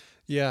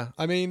 Yeah,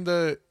 I mean,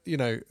 the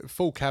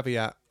full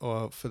caveat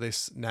for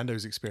this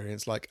Nando's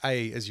experience, like,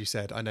 as you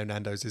said, I know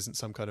Nando's isn't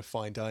some kind of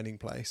fine dining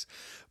place,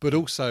 but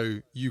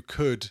also you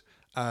could,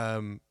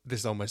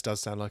 this almost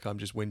does sound like I'm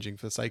just whinging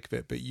for the sake of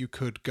it, but you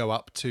could go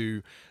up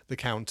to the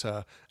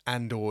counter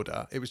and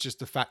order. It was just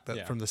the fact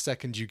that from the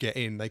second you get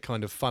in, they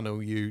kind of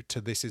funnel you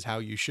to, this is how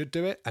you should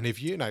do it. And if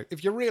you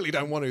really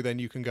don't want to, then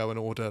you can go and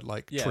order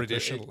like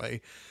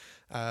traditionally.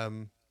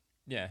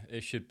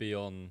 It should be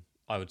on,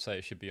 I would say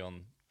it should be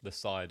on the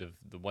side of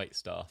the wait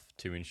staff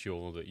to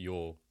ensure that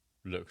you're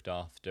looked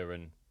after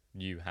and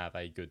you have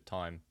a good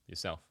time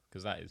yourself,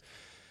 because that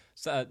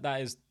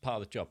is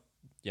part of the job.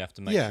 You have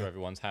to make sure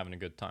everyone's having a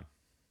good time.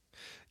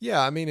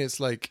 Yeah, I mean,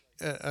 it's like,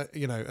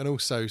 and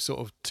also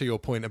sort of to your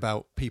point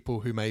about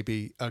people who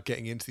maybe are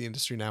getting into the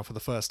industry now for the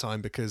first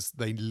time because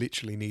they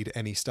literally need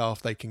any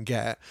staff they can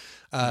get.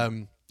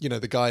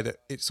 The guy that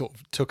it sort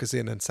of took us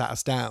in and sat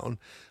us down,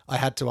 I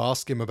had to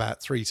ask him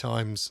about 3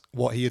 times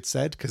what he had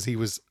said, because he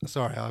was,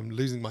 sorry, I'm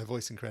losing my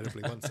voice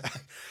incredibly. One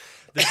sec.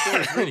 The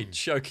story's really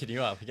choking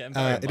you up. You're getting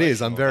very it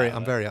is. I'm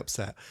very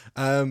upset.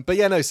 But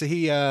yeah, no. So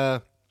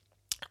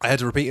I had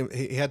to repeat him.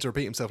 He had to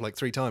repeat himself like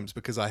 3 times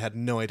because I had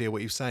no idea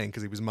what he was saying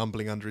because he was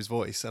mumbling under his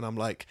voice. And I'm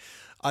like,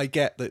 I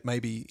get that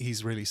maybe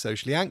he's really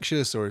socially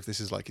anxious, or if this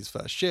is like his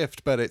first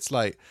shift, but it's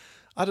like,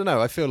 I don't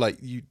know. I feel like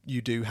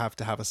you do have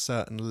to have a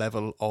certain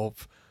level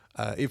of,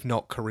 if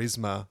not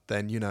charisma,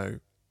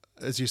 then,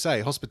 as you say,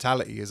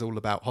 hospitality is all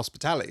about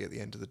hospitality at the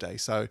end of the day.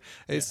 So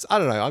it's, I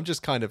don't know, I'm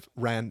just kind of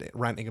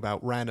ranting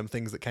about random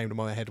things that came to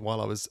my head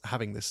while I was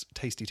having this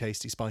tasty,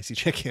 spicy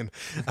chicken.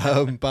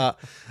 But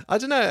I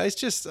don't know, it's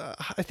just,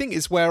 I think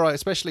it's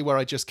especially where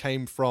I just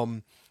came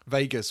from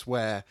Vegas,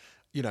 where,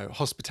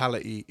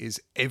 hospitality is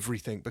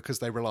everything because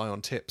they rely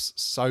on tips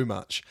so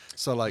much.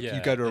 So like you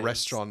go to a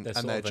restaurant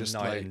and they're just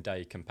night like and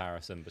day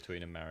comparison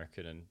between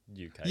American and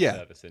UK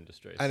service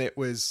industries. And it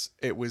was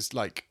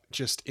like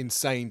just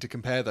insane to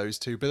compare those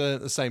two. But then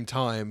at the same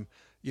time,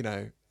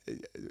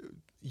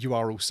 you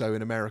are also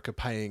in America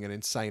paying an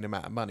insane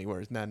amount of money,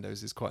 whereas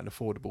Nando's is quite an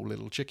affordable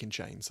little chicken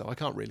chain. So I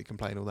can't really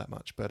complain all that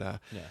much. But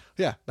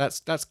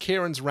that's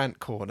Kieran's rant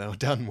corner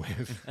done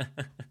with.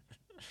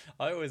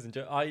 I always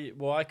enjoy.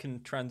 I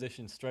can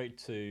transition straight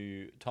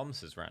to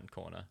Thomas's rant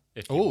corner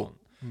if you want.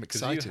 I'm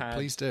excited.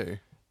 Please do.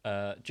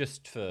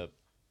 Just for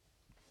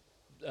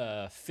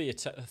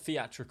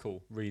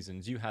theatrical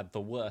reasons, you had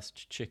the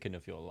worst chicken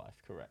of your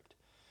life, correct?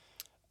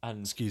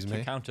 And Excuse to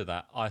me. counter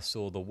that, I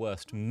saw the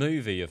worst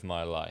movie of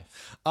my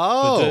life,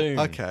 Oh, Dune.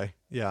 okay.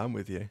 Yeah, I'm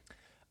with you.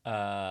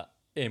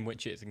 In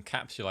which it's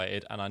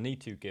encapsulated, and I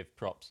need to give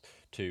props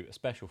to a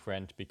special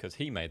friend because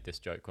he made this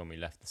joke when we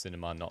left the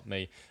cinema, not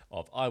me,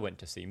 of I went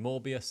to see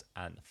Morbius,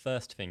 and the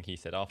first thing he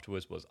said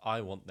afterwards was,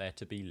 I want there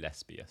to be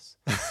lesbious.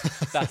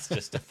 That's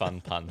just a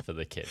fun pun for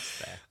the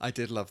kids there. I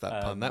did love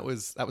that pun. That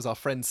was our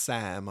friend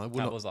Sam. I will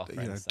That not, was our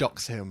friend Sam.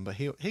 dox him, but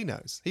he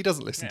knows. He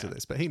doesn't listen to Yeah.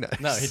 this, but he knows.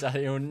 No,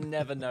 he'll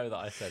never know that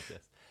I said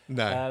this.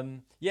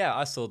 No. Yeah,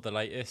 I saw the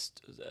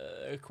latest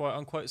quote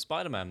unquote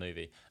Spider-Man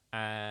movie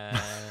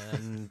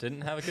and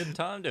didn't have a good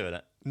time doing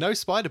it. No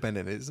Spider-Man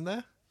in it, isn't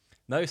there?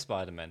 No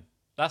Spider-Man.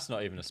 That's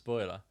not even a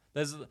spoiler.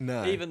 There's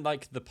No. even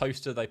like the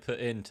poster they put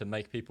in to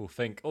make people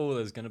think, oh,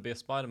 there's going to be a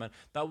Spider-Man.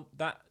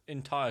 That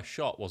entire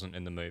shot wasn't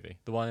in the movie.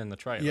 The one in the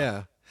trailer.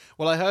 Yeah.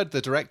 Well, I heard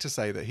the director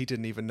say that he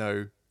didn't even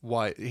know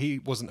why. He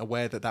wasn't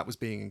aware that that was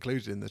being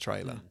included in the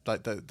trailer.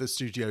 Like the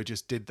studio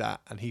just did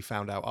that, and he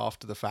found out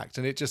after the fact.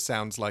 And it just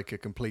sounds like a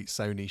complete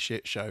Sony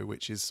shit show,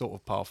 which is sort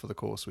of par for the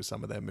course with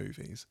some of their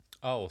movies.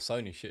 Oh,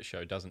 Sony shit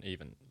show doesn't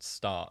even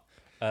start.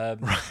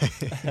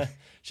 Right.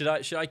 Should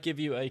I give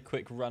you a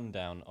quick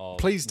rundown of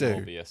Please do.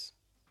 Morbius?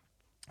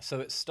 So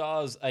it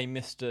stars a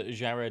Mr.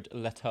 Jared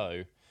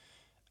Leto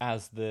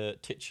as the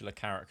titular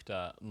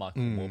character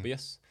Michael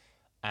Morbius,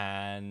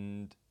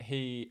 and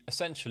he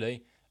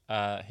essentially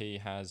he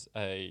has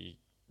a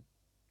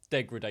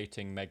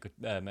degrading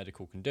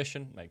medical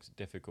condition, makes it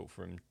difficult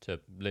for him to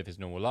live his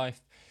normal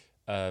life.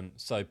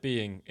 So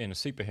being in a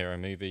superhero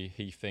movie,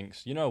 he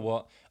thinks, you know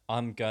what,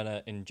 I'm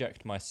gonna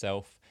inject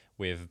myself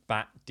with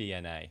bat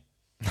DNA.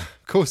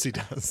 Of course he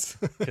does.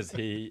 Because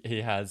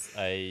he has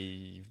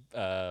a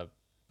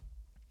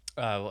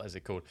what is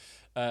it called?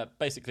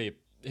 Basically,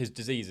 his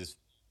disease is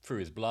through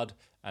his blood,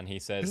 and he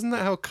says, Isn't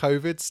that how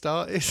COVID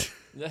started?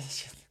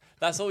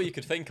 that's all you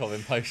could think of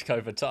in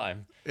post-COVID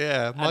time.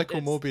 Yeah,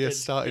 Michael Morbius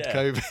started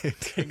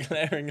COVID.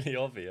 Glaringly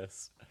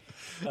obvious.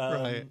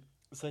 Right.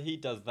 So he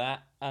does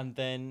that, and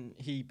then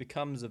he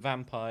becomes a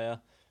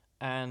vampire,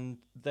 and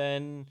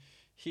then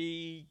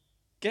he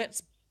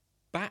gets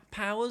bat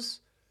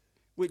powers,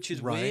 which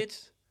is Right. weird.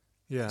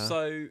 Yeah.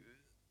 So,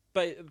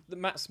 but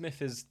Matt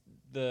Smith is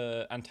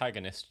the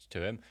antagonist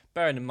to him.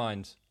 Bearing in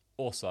mind,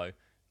 also,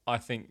 I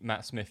think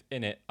Matt Smith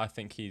in it, I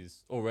think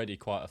he's already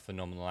quite a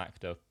phenomenal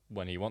actor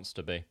when he wants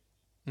to be.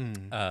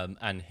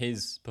 And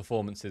his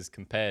performances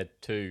compared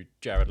to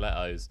Jared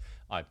Leto's,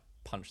 I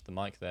punched the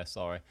mic there,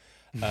 sorry.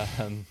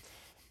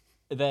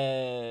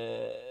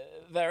 They're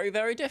very,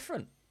 very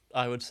different,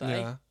 I would say.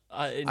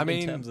 Yeah.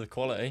 In terms of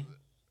quality.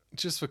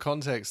 Just for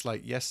context,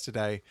 like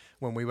yesterday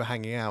when we were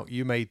hanging out,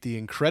 you made the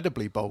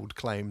incredibly bold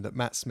claim that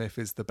Matt Smith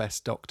is the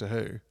best Doctor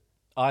Who.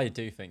 I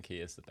do think he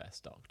is the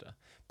best Doctor.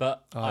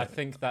 But I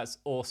think that's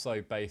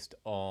also based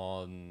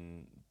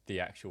on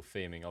the actual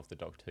theming of the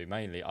Doctor Who.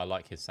 Mainly, I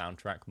like his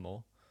soundtrack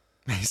more.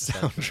 His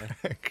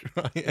soundtrack,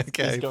 right?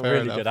 Okay, He's got fair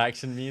really enough. good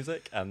action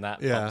music, and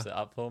that pumps it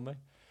up for me.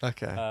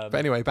 Okay, but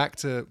anyway, back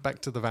to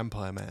the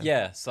Vampire Man.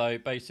 Yeah, so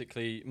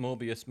basically,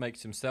 Morbius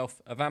makes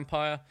himself a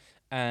vampire,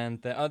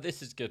 and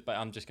this is good, but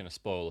I'm just going to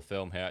spoil the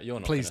film here. You're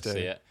not going to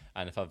see it,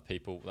 and if other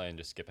people, they can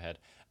just skip ahead.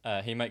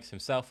 He makes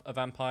himself a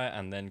vampire,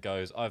 and then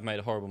goes, I've made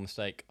a horrible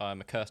mistake, I'm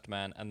a cursed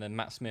man, and then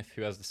Matt Smith,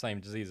 who has the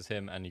same disease as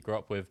him, and he grew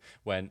up with,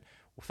 went,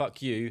 well,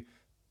 fuck you,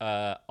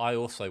 I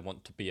also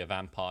want to be a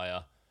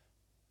vampire,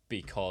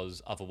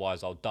 because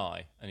otherwise I'll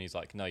die. And he's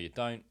like, no, you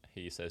don't.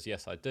 He says,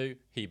 yes, I do.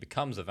 He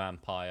becomes a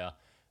vampire.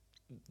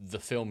 The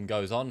film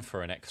goes on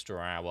for an extra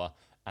hour,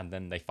 and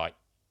then they fight.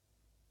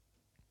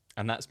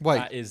 And that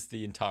is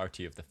the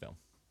entirety of the film.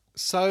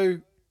 So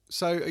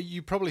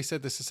you probably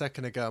said this a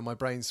second ago, and my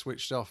brain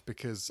switched off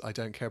because I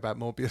don't care about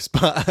Morbius.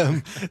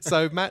 But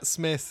so Matt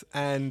Smith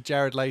and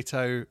Jared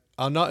Leto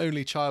are not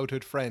only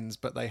childhood friends,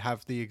 but they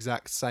have the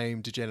exact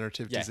same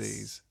degenerative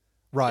disease.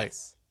 Right.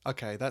 Yes.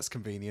 Okay, that's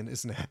convenient,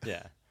 isn't it?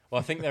 Yeah. Well,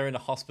 I think they're in a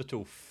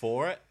hospital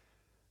for it.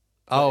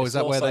 Oh, is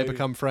that where they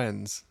become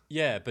friends?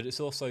 Yeah, but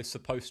it's also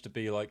supposed to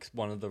be like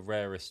one of the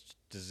rarest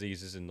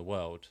diseases in the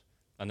world.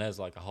 And there's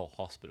like a whole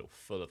hospital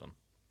full of them.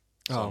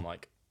 So I'm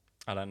like,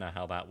 I don't know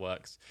how that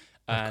works.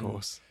 And of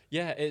course.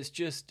 Yeah, it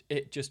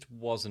just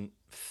wasn't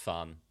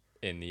fun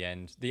in the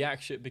end. The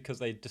action, because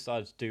they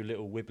decided to do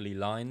little wibbly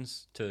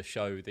lines to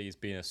show these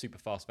being a super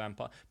fast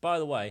vampire. By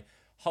the way,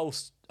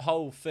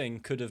 whole thing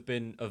could have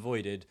been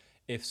avoided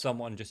if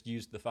someone just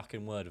used the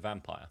fucking word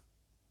vampire.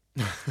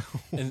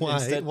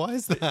 Why? Why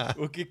is that?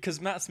 Well, because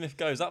Matt Smith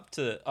goes up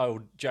to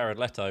Jared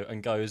Leto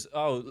and goes,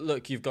 oh,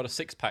 look, you've got a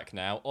six-pack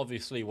now.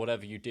 Obviously,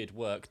 whatever you did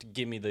worked.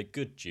 Give me the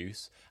good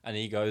juice. And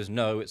he goes,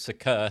 no, it's a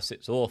curse.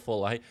 It's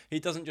awful.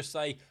 He doesn't just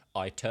say,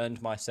 I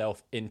turned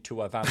myself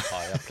into a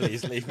vampire.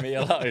 Please leave me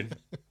alone.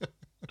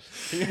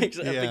 He makes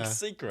it a big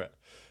secret.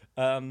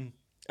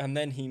 And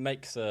then he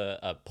makes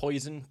a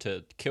poison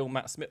to kill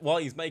Matt Smith. While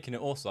he's making it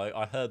also,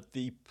 I heard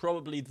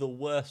probably the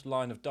worst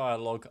line of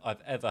dialogue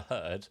I've ever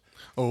heard.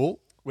 Oh.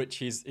 Which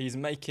he's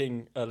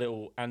making a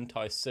little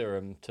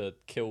anti-serum to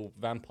kill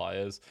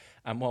vampires.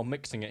 And while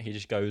mixing it, he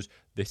just goes,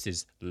 this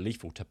is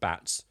lethal to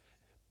bats,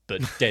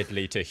 but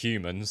deadly to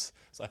humans.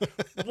 It's like,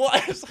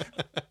 what?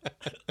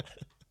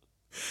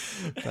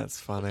 That's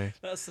funny.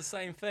 That's the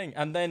same thing.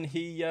 And then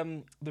he,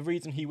 the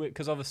reason he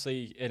because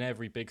obviously in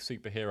every big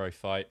superhero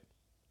fight,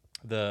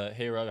 the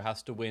hero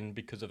has to win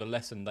because of a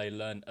lesson they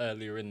learn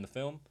earlier in the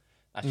film.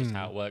 That's just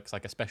how it works,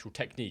 like a special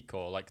technique,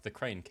 or like the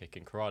crane kick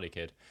in Karate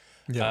Kid.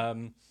 Yeah.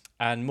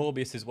 And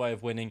Morbius's way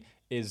of winning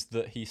is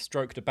that he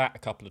stroked a bat a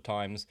couple of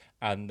times,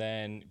 and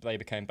then they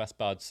became best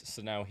buds.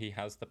 So now he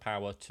has the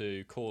power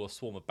to call a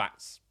swarm of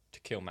bats to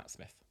kill Matt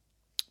Smith.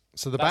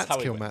 So the That's bats how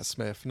he kill wins. Matt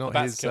Smith, The not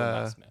bats his. kill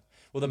Matt Smith.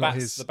 Well, the not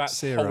bats hold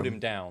serum. him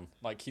down.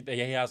 Like he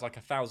has like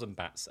 1,000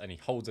 bats, and he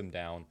holds him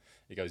down.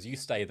 He goes, "You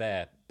stay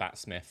there, Bat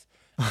Smith,"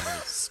 and then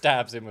he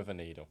stabs him with a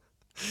needle.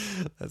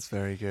 That's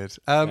very good.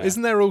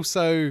 Isn't there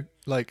also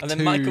like And two...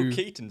 then Michael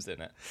Keaton's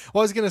in it.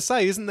 Well, I was going to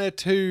say, isn't there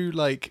two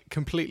like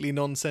completely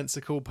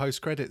nonsensical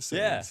post-credit scenes?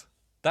 Yeah,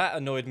 that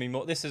annoyed me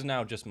more. This is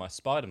now just my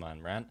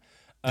Spider-Man rant.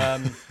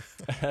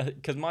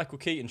 Because Michael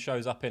Keaton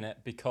shows up in it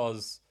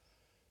because...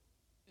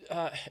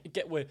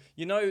 get weird.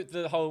 You know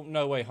the whole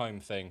No Way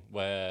Home thing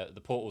where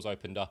the portals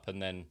opened up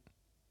and then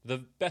the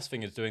best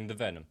thing is doing the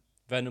Venom.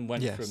 Venom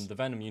went from the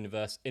Venom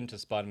universe into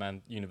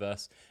Spider-Man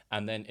universe,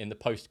 and then in the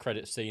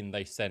post-credit scene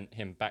they sent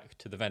him back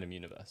to the Venom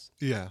universe.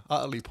 Yeah,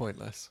 utterly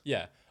pointless.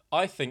 Yeah,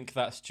 I think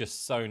that's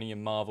just Sony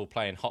and Marvel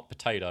playing hot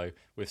potato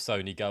with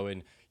Sony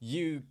going,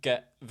 "You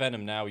get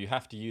Venom now, you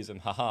have to use him,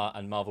 haha,"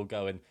 and Marvel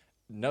going,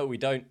 "No, we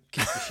don't.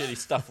 Keep the shitty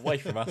stuff away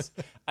from us."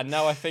 And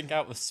now I think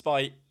out of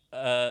spite,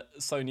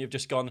 Sony have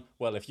just gone,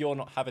 "Well, if you're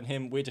not having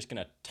him, we're just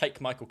going to take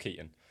Michael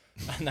Keaton."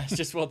 And that's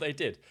just what they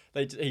did.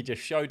 He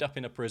just showed up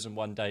in a prison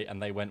one day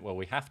and they went, "Well,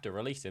 we have to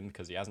release him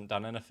because he hasn't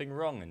done anything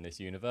wrong in this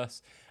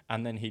universe."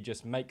 And then he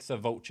just makes a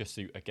vulture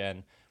suit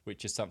again,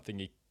 which is something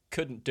he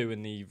couldn't do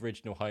in the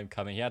original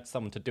Homecoming. He had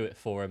someone to do it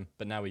for him,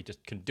 but now he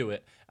just can do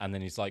it. And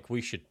then he's like,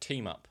 "We should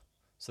team up."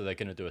 So they're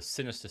going to do a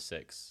Sinister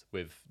Six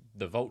with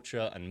the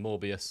Vulture and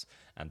Morbius,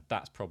 and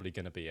that's probably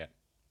going to be it.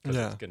 Because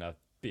it's going to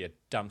be a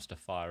dumpster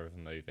fire of a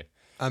movie.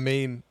 I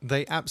mean,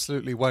 they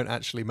absolutely won't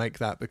actually make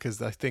that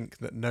because I think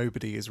that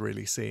nobody is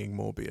really seeing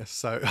Morbius.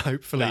 So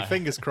hopefully,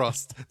 fingers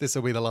crossed, this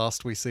will be the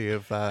last we see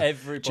of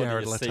Everybody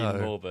Jared has seen Leto.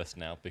 Morbius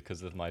now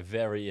because of my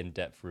very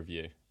in-depth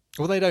review.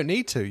 Well, they don't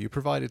need to. You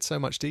provided so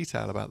much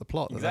detail about the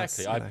plot.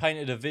 Exactly. I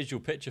painted a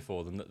visual picture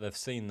for them that they've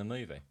seen the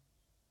movie.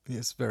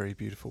 It's a very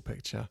beautiful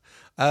picture.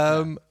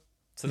 So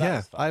that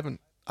was fun.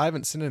 I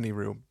haven't seen any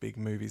real big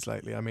movies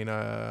lately. I mean,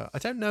 I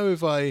don't know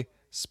if I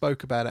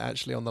spoke about it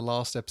actually on the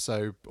last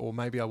episode, or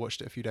maybe I watched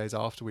it a few days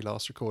after we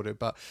last recorded,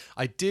 but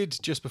I did,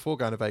 just before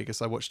going to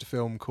Vegas, I watched a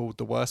film called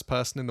The Worst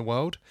Person in the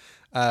World,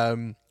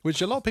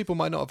 which a lot of people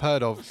might not have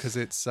heard of because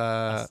it's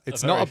not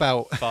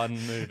about fun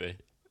movie.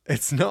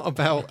 It's not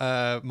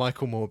about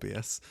Michael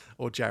Morbius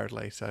or Jared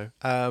Leto.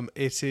 I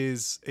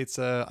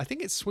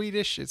think it's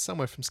Swedish. It's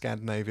somewhere from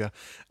Scandinavia.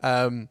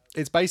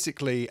 It's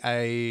basically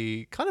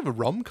a kind of a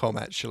rom-com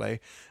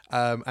actually,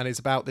 and it's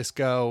about this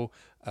girl,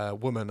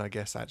 woman, I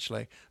guess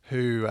actually,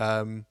 who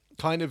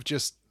kind of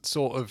just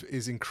sort of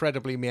is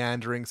incredibly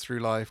meandering through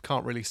life,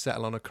 can't really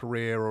settle on a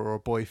career or a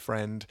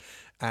boyfriend.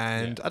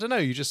 And I don't know,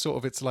 you just sort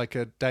of, it's like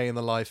a day in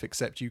the life,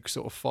 except you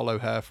sort of follow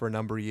her for a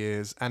number of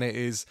years. And it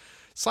is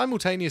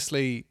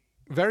simultaneously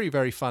very,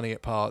 very funny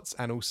at parts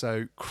and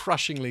also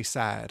crushingly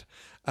sad.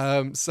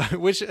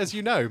 Which, as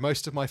you know,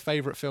 most of my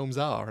favourite films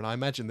are. And I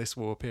imagine this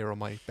will appear on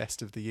my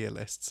best of the year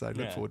list. So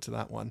look forward to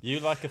that one. You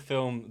like a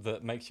film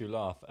that makes you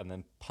laugh and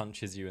then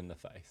punches you in the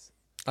face.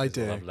 I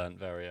do. What I've learned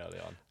very early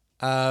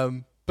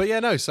on. But yeah,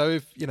 no. So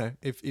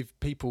if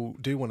people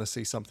do want to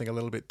see something a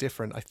little bit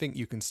different, I think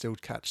you can still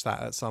catch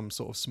that at some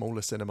sort of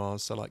smaller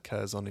cinemas, so like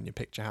Curzon in your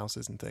picture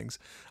houses and things.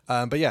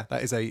 But yeah,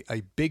 that is a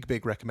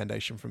big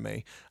recommendation from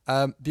me.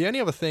 The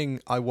only other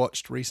thing I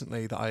watched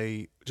recently that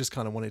I just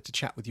kind of wanted to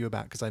chat with you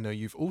about, because I know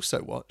you've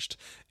also watched,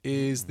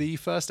 is the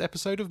first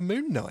episode of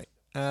Moon Knight.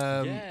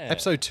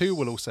 Episode 2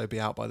 will also be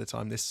out by the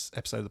time this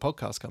episode of the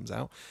podcast comes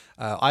out.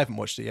 I haven't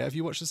watched it yet. Have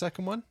you watched the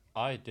second one?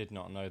 I did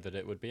not know that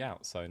it would be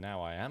out, so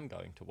now I am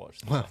going to watch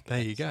the Well, second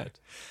there you go. episode.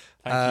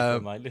 Thank you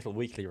for my little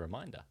weekly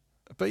reminder.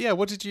 But yeah,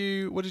 what did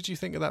you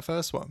think of that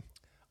first one?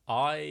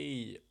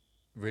 I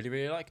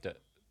really liked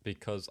it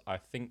because I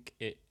think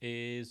it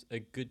is a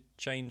good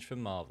change for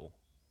Marvel.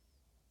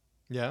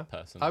 Yeah,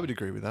 personally, I would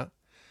agree with that.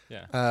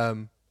 Yeah.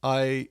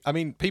 I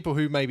mean, people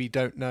who maybe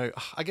don't know,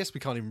 I guess we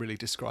can't even really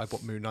describe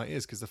what Moon Knight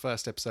is because the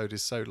first episode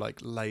is so like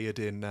layered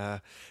in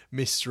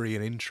mystery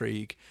and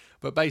intrigue.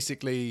 But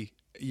basically,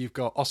 you've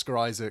got Oscar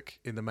Isaac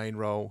in the main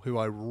role, who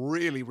I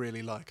really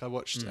like. I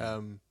watched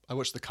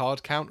The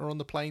Card Counter on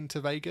the plane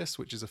to Vegas,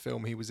 which is a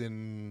film he was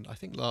in, I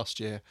think,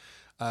 last year,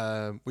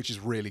 which is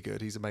really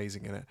good. He's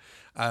amazing in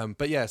it.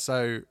 But yeah,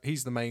 so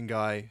he's the main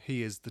guy.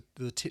 He is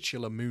the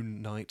titular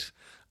Moon Knight.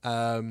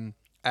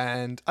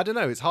 And I don't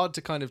know, it's hard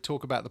to kind of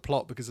talk about the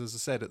plot because, as I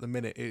said, at the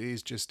minute, it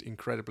is just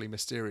incredibly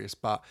mysterious.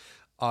 But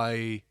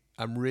I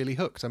am really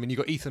hooked. I mean, you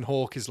got Ethan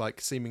Hawke is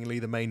like seemingly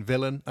the main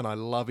villain, and I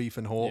love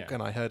Ethan Hawke. Yeah.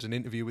 And I heard an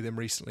interview with him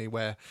recently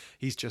where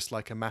he's just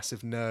like a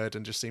massive nerd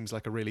and just seems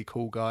like a really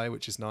cool guy,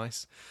 which is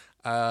nice.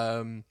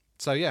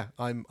 So yeah,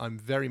 I'm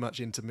very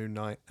much into Moon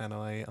Knight, and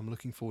I am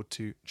looking forward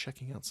to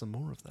checking out some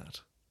more of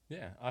that.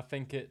 Yeah, I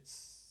think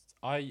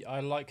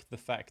I like the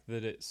fact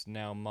that it's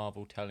now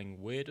Marvel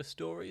telling weirder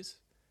stories.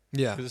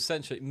 Yeah. Because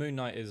essentially, Moon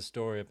Knight is a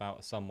story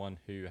about someone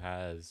who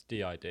has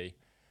DID,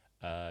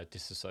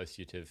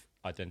 dissociative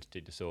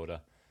identity disorder,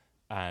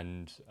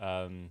 and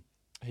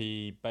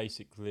he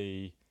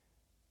basically,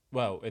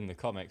 well, in the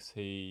comics,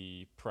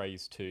 he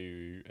prays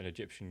to an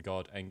Egyptian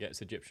god and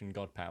gets Egyptian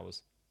god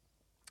powers.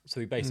 So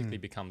he basically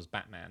becomes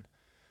Batman,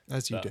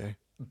 As you do.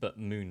 but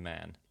Moon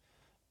Man.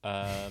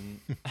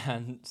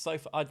 And so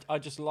I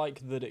just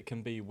like that it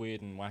can be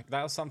weird and wack.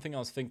 That was something I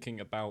was thinking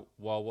about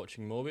while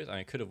watching Morbius, and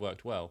it could have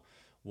worked well.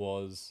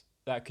 Was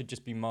that could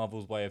just be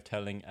Marvel's way of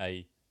telling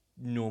a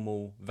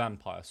normal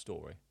vampire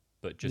story,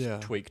 but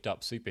just tweaked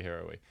up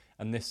superhero-y.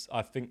 And this,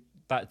 I think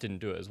that didn't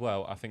do it as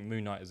well. I think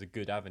Moon Knight is a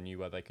good avenue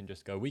where they can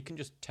just go, we can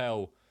just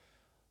tell,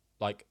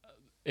 like,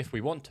 if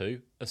we want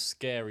to, a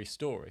scary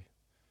story.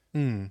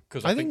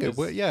 Because I think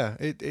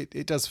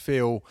it does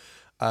feel.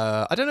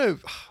 I don't know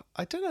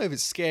if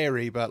it's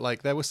scary, but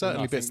like there were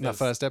certainly bits in that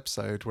first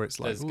episode where it's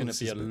like there's going to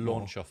be a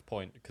launch-off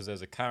point because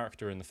there's a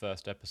character in the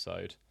first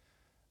episode,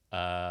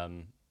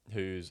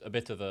 who's a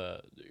bit of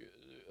a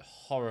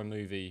horror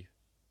movie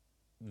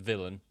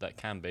villain that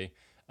can be,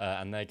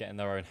 and they're getting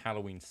their own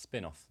Halloween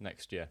spin-off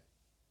next year.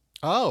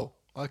 Oh,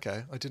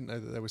 okay. I didn't know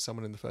that there was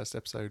someone in the first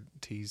episode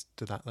teased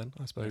to that. Then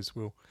I suppose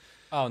we'll.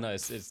 Oh no,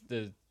 it's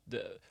the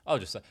I'll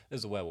just say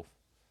there's a werewolf.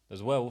 There's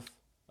a werewolf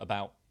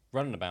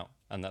running about,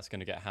 and that's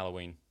going to get a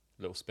Halloween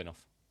little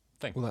spin-off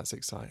thing. Well, that's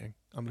exciting.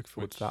 I'm looking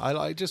forward to that.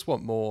 I just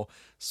want more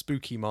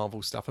spooky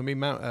Marvel stuff. I mean,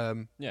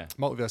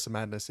 Multiverse of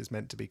Madness is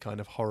meant to be kind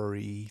of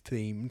horror-y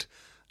themed.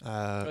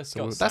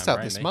 So that's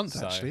out this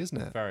month, actually,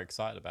 isn't it? Very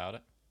excited about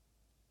it.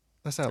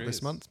 That's out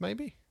this month,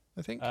 maybe,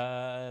 I think.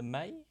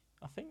 May.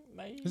 I think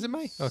May. Is it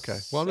May? Okay.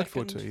 Well, I'm looking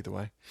forward to it either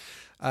way.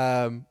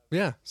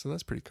 Yeah, so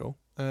that's pretty cool.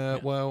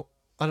 Well,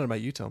 I don't know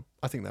about you, Tom.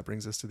 I think that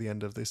brings us to the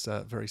end of this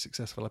very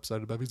successful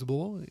episode of Bevies the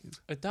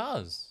Boys. It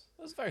does.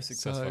 It was a very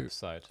successful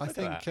episode. I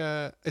think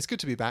it's good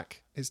to be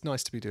back. It's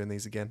nice to be doing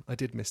these again. I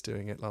did miss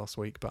doing it last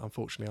week, but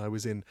unfortunately I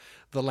was in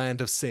the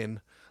land of sin.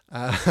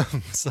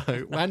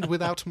 And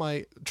without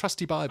my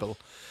trusty Bible.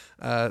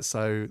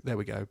 So there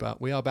we go.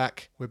 But we are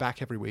back. We're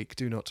back every week.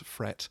 Do not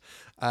fret.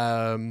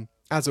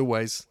 As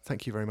always,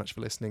 thank you very much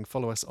for listening.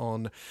 Follow us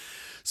on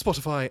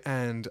Spotify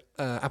and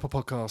Apple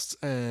Podcasts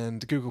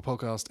and Google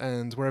Podcast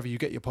and wherever you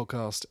get your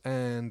podcast,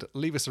 and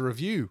leave us a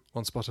review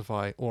on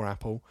Spotify or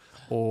Apple,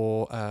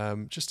 or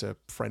just a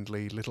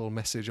friendly little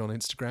message on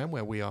Instagram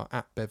where we are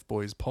at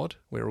BevBoysPod.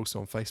 We're also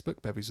on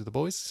Facebook, Bevies with the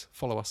Boys.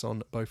 Follow us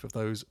on both of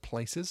those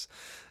places.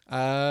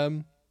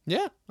 I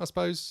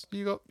suppose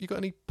you got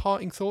any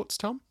parting thoughts,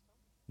 Tom?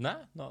 No,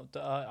 not.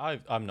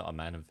 I'm not a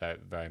man of very,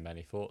 very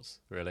many thoughts,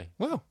 really.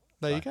 Well,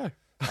 there you go.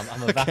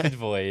 I'm a vapid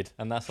void,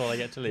 and that's all I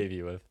get to leave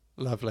you with.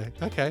 Lovely.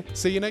 Okay.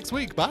 See you next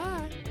week.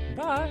 Bye.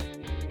 Bye.